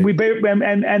 Right.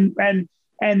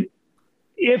 And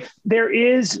if there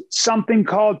is something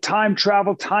called time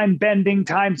travel, time bending,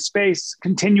 time space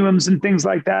continuums and things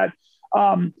like that,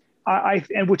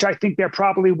 which I think there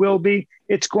probably will be,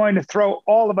 it's going to throw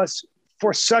all of us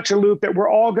for such a loop that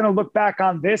we're all going to look back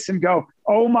on this and go,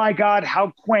 oh my God,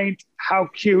 how quaint, how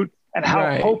cute, and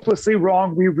how hopelessly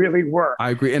wrong we really were. I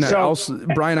agree. And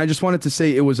Brian, I just wanted to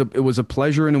say it was a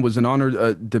pleasure and it was an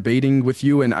honor debating with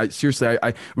you. And I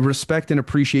respect and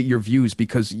appreciate your views,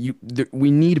 because we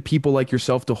need people like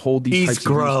yourself to hold these types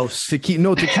of views. To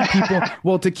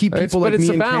keep people like me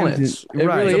in balance. It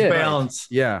really is. Balance.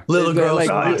 Yeah. Little gross.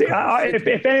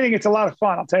 If anything, it's a lot of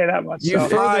fun. I'll tell you that much. All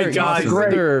right, guys.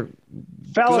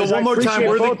 Fellas, so one more time,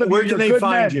 where can they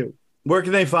find you? Where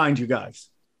can they find you guys?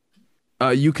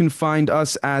 You can find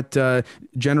us at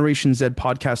Generation Z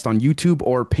Podcast on YouTube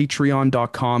or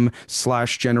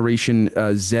patreon.com/Generation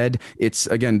Z. It's,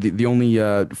 again, the only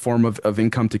form of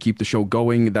income to keep the show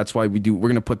going. That's why we're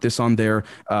going to put this on there.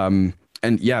 And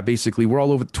yeah, basically, we're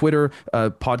all over Twitter,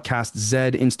 Podcast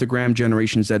Z, Instagram,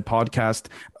 Generation Z Podcast,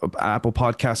 Apple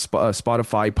Podcast,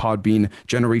 Spotify, Podbean,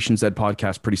 Generation Z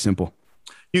Podcast. Pretty simple.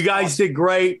 You guys did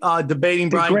great. Debating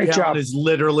Brian Callen is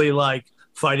literally like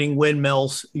fighting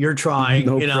windmills. You're trying,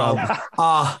 no you know.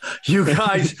 problem. You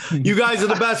guys are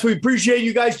the best. We appreciate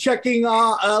you guys checking,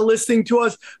 listening to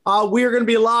us. We are going to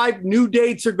be live. New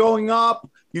dates are going up.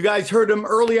 You guys heard them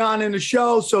early on in the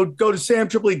show, so go to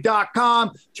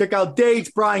samtripoli.com, check out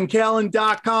dates,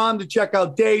 briancallen.com to check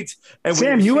out dates. And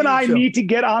Sam, you and I need to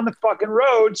get on the fucking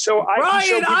road, so I can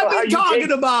show people I've been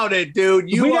talking about it, dude.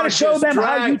 We got to show them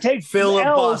how you take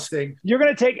filibustering. You're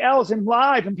going to take L's in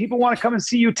live, and people want to come and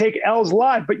see you take L's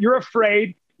live, but you're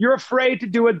afraid. You're afraid to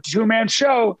do a two-man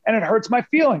show, and it hurts my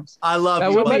feelings. I love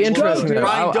that. You. That would be interesting.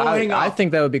 Brian, don't hang up. I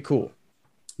think that would be cool.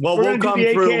 Well, we'll come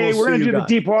through. We're going to do the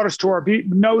Deep Waters tour.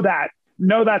 Know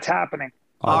that's happening.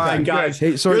 All right, guys.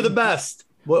 Hey, you're the best.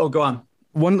 Well, go on.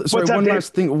 One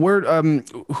last thing.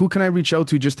 Who can I reach out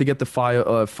to just to get the file?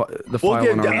 We'll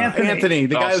get Anthony,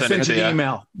 the guy who sent you the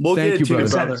email. We'll get it to you,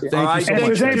 brother. Thank you so much. If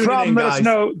there's any problem, let us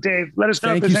know, Dave. Let us know.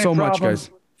 Thank you so much, guys.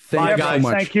 Bye, guys.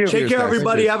 Thank you. Take care,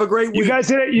 everybody. Have a great week. You guys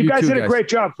did it. You guys did a great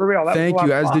job, for real. Thank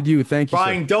you, as did you. Thank you,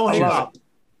 Brian, don't hang up.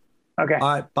 Okay.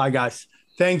 All right. Bye, guys.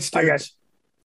 Thanks, dudes. Bye, guys.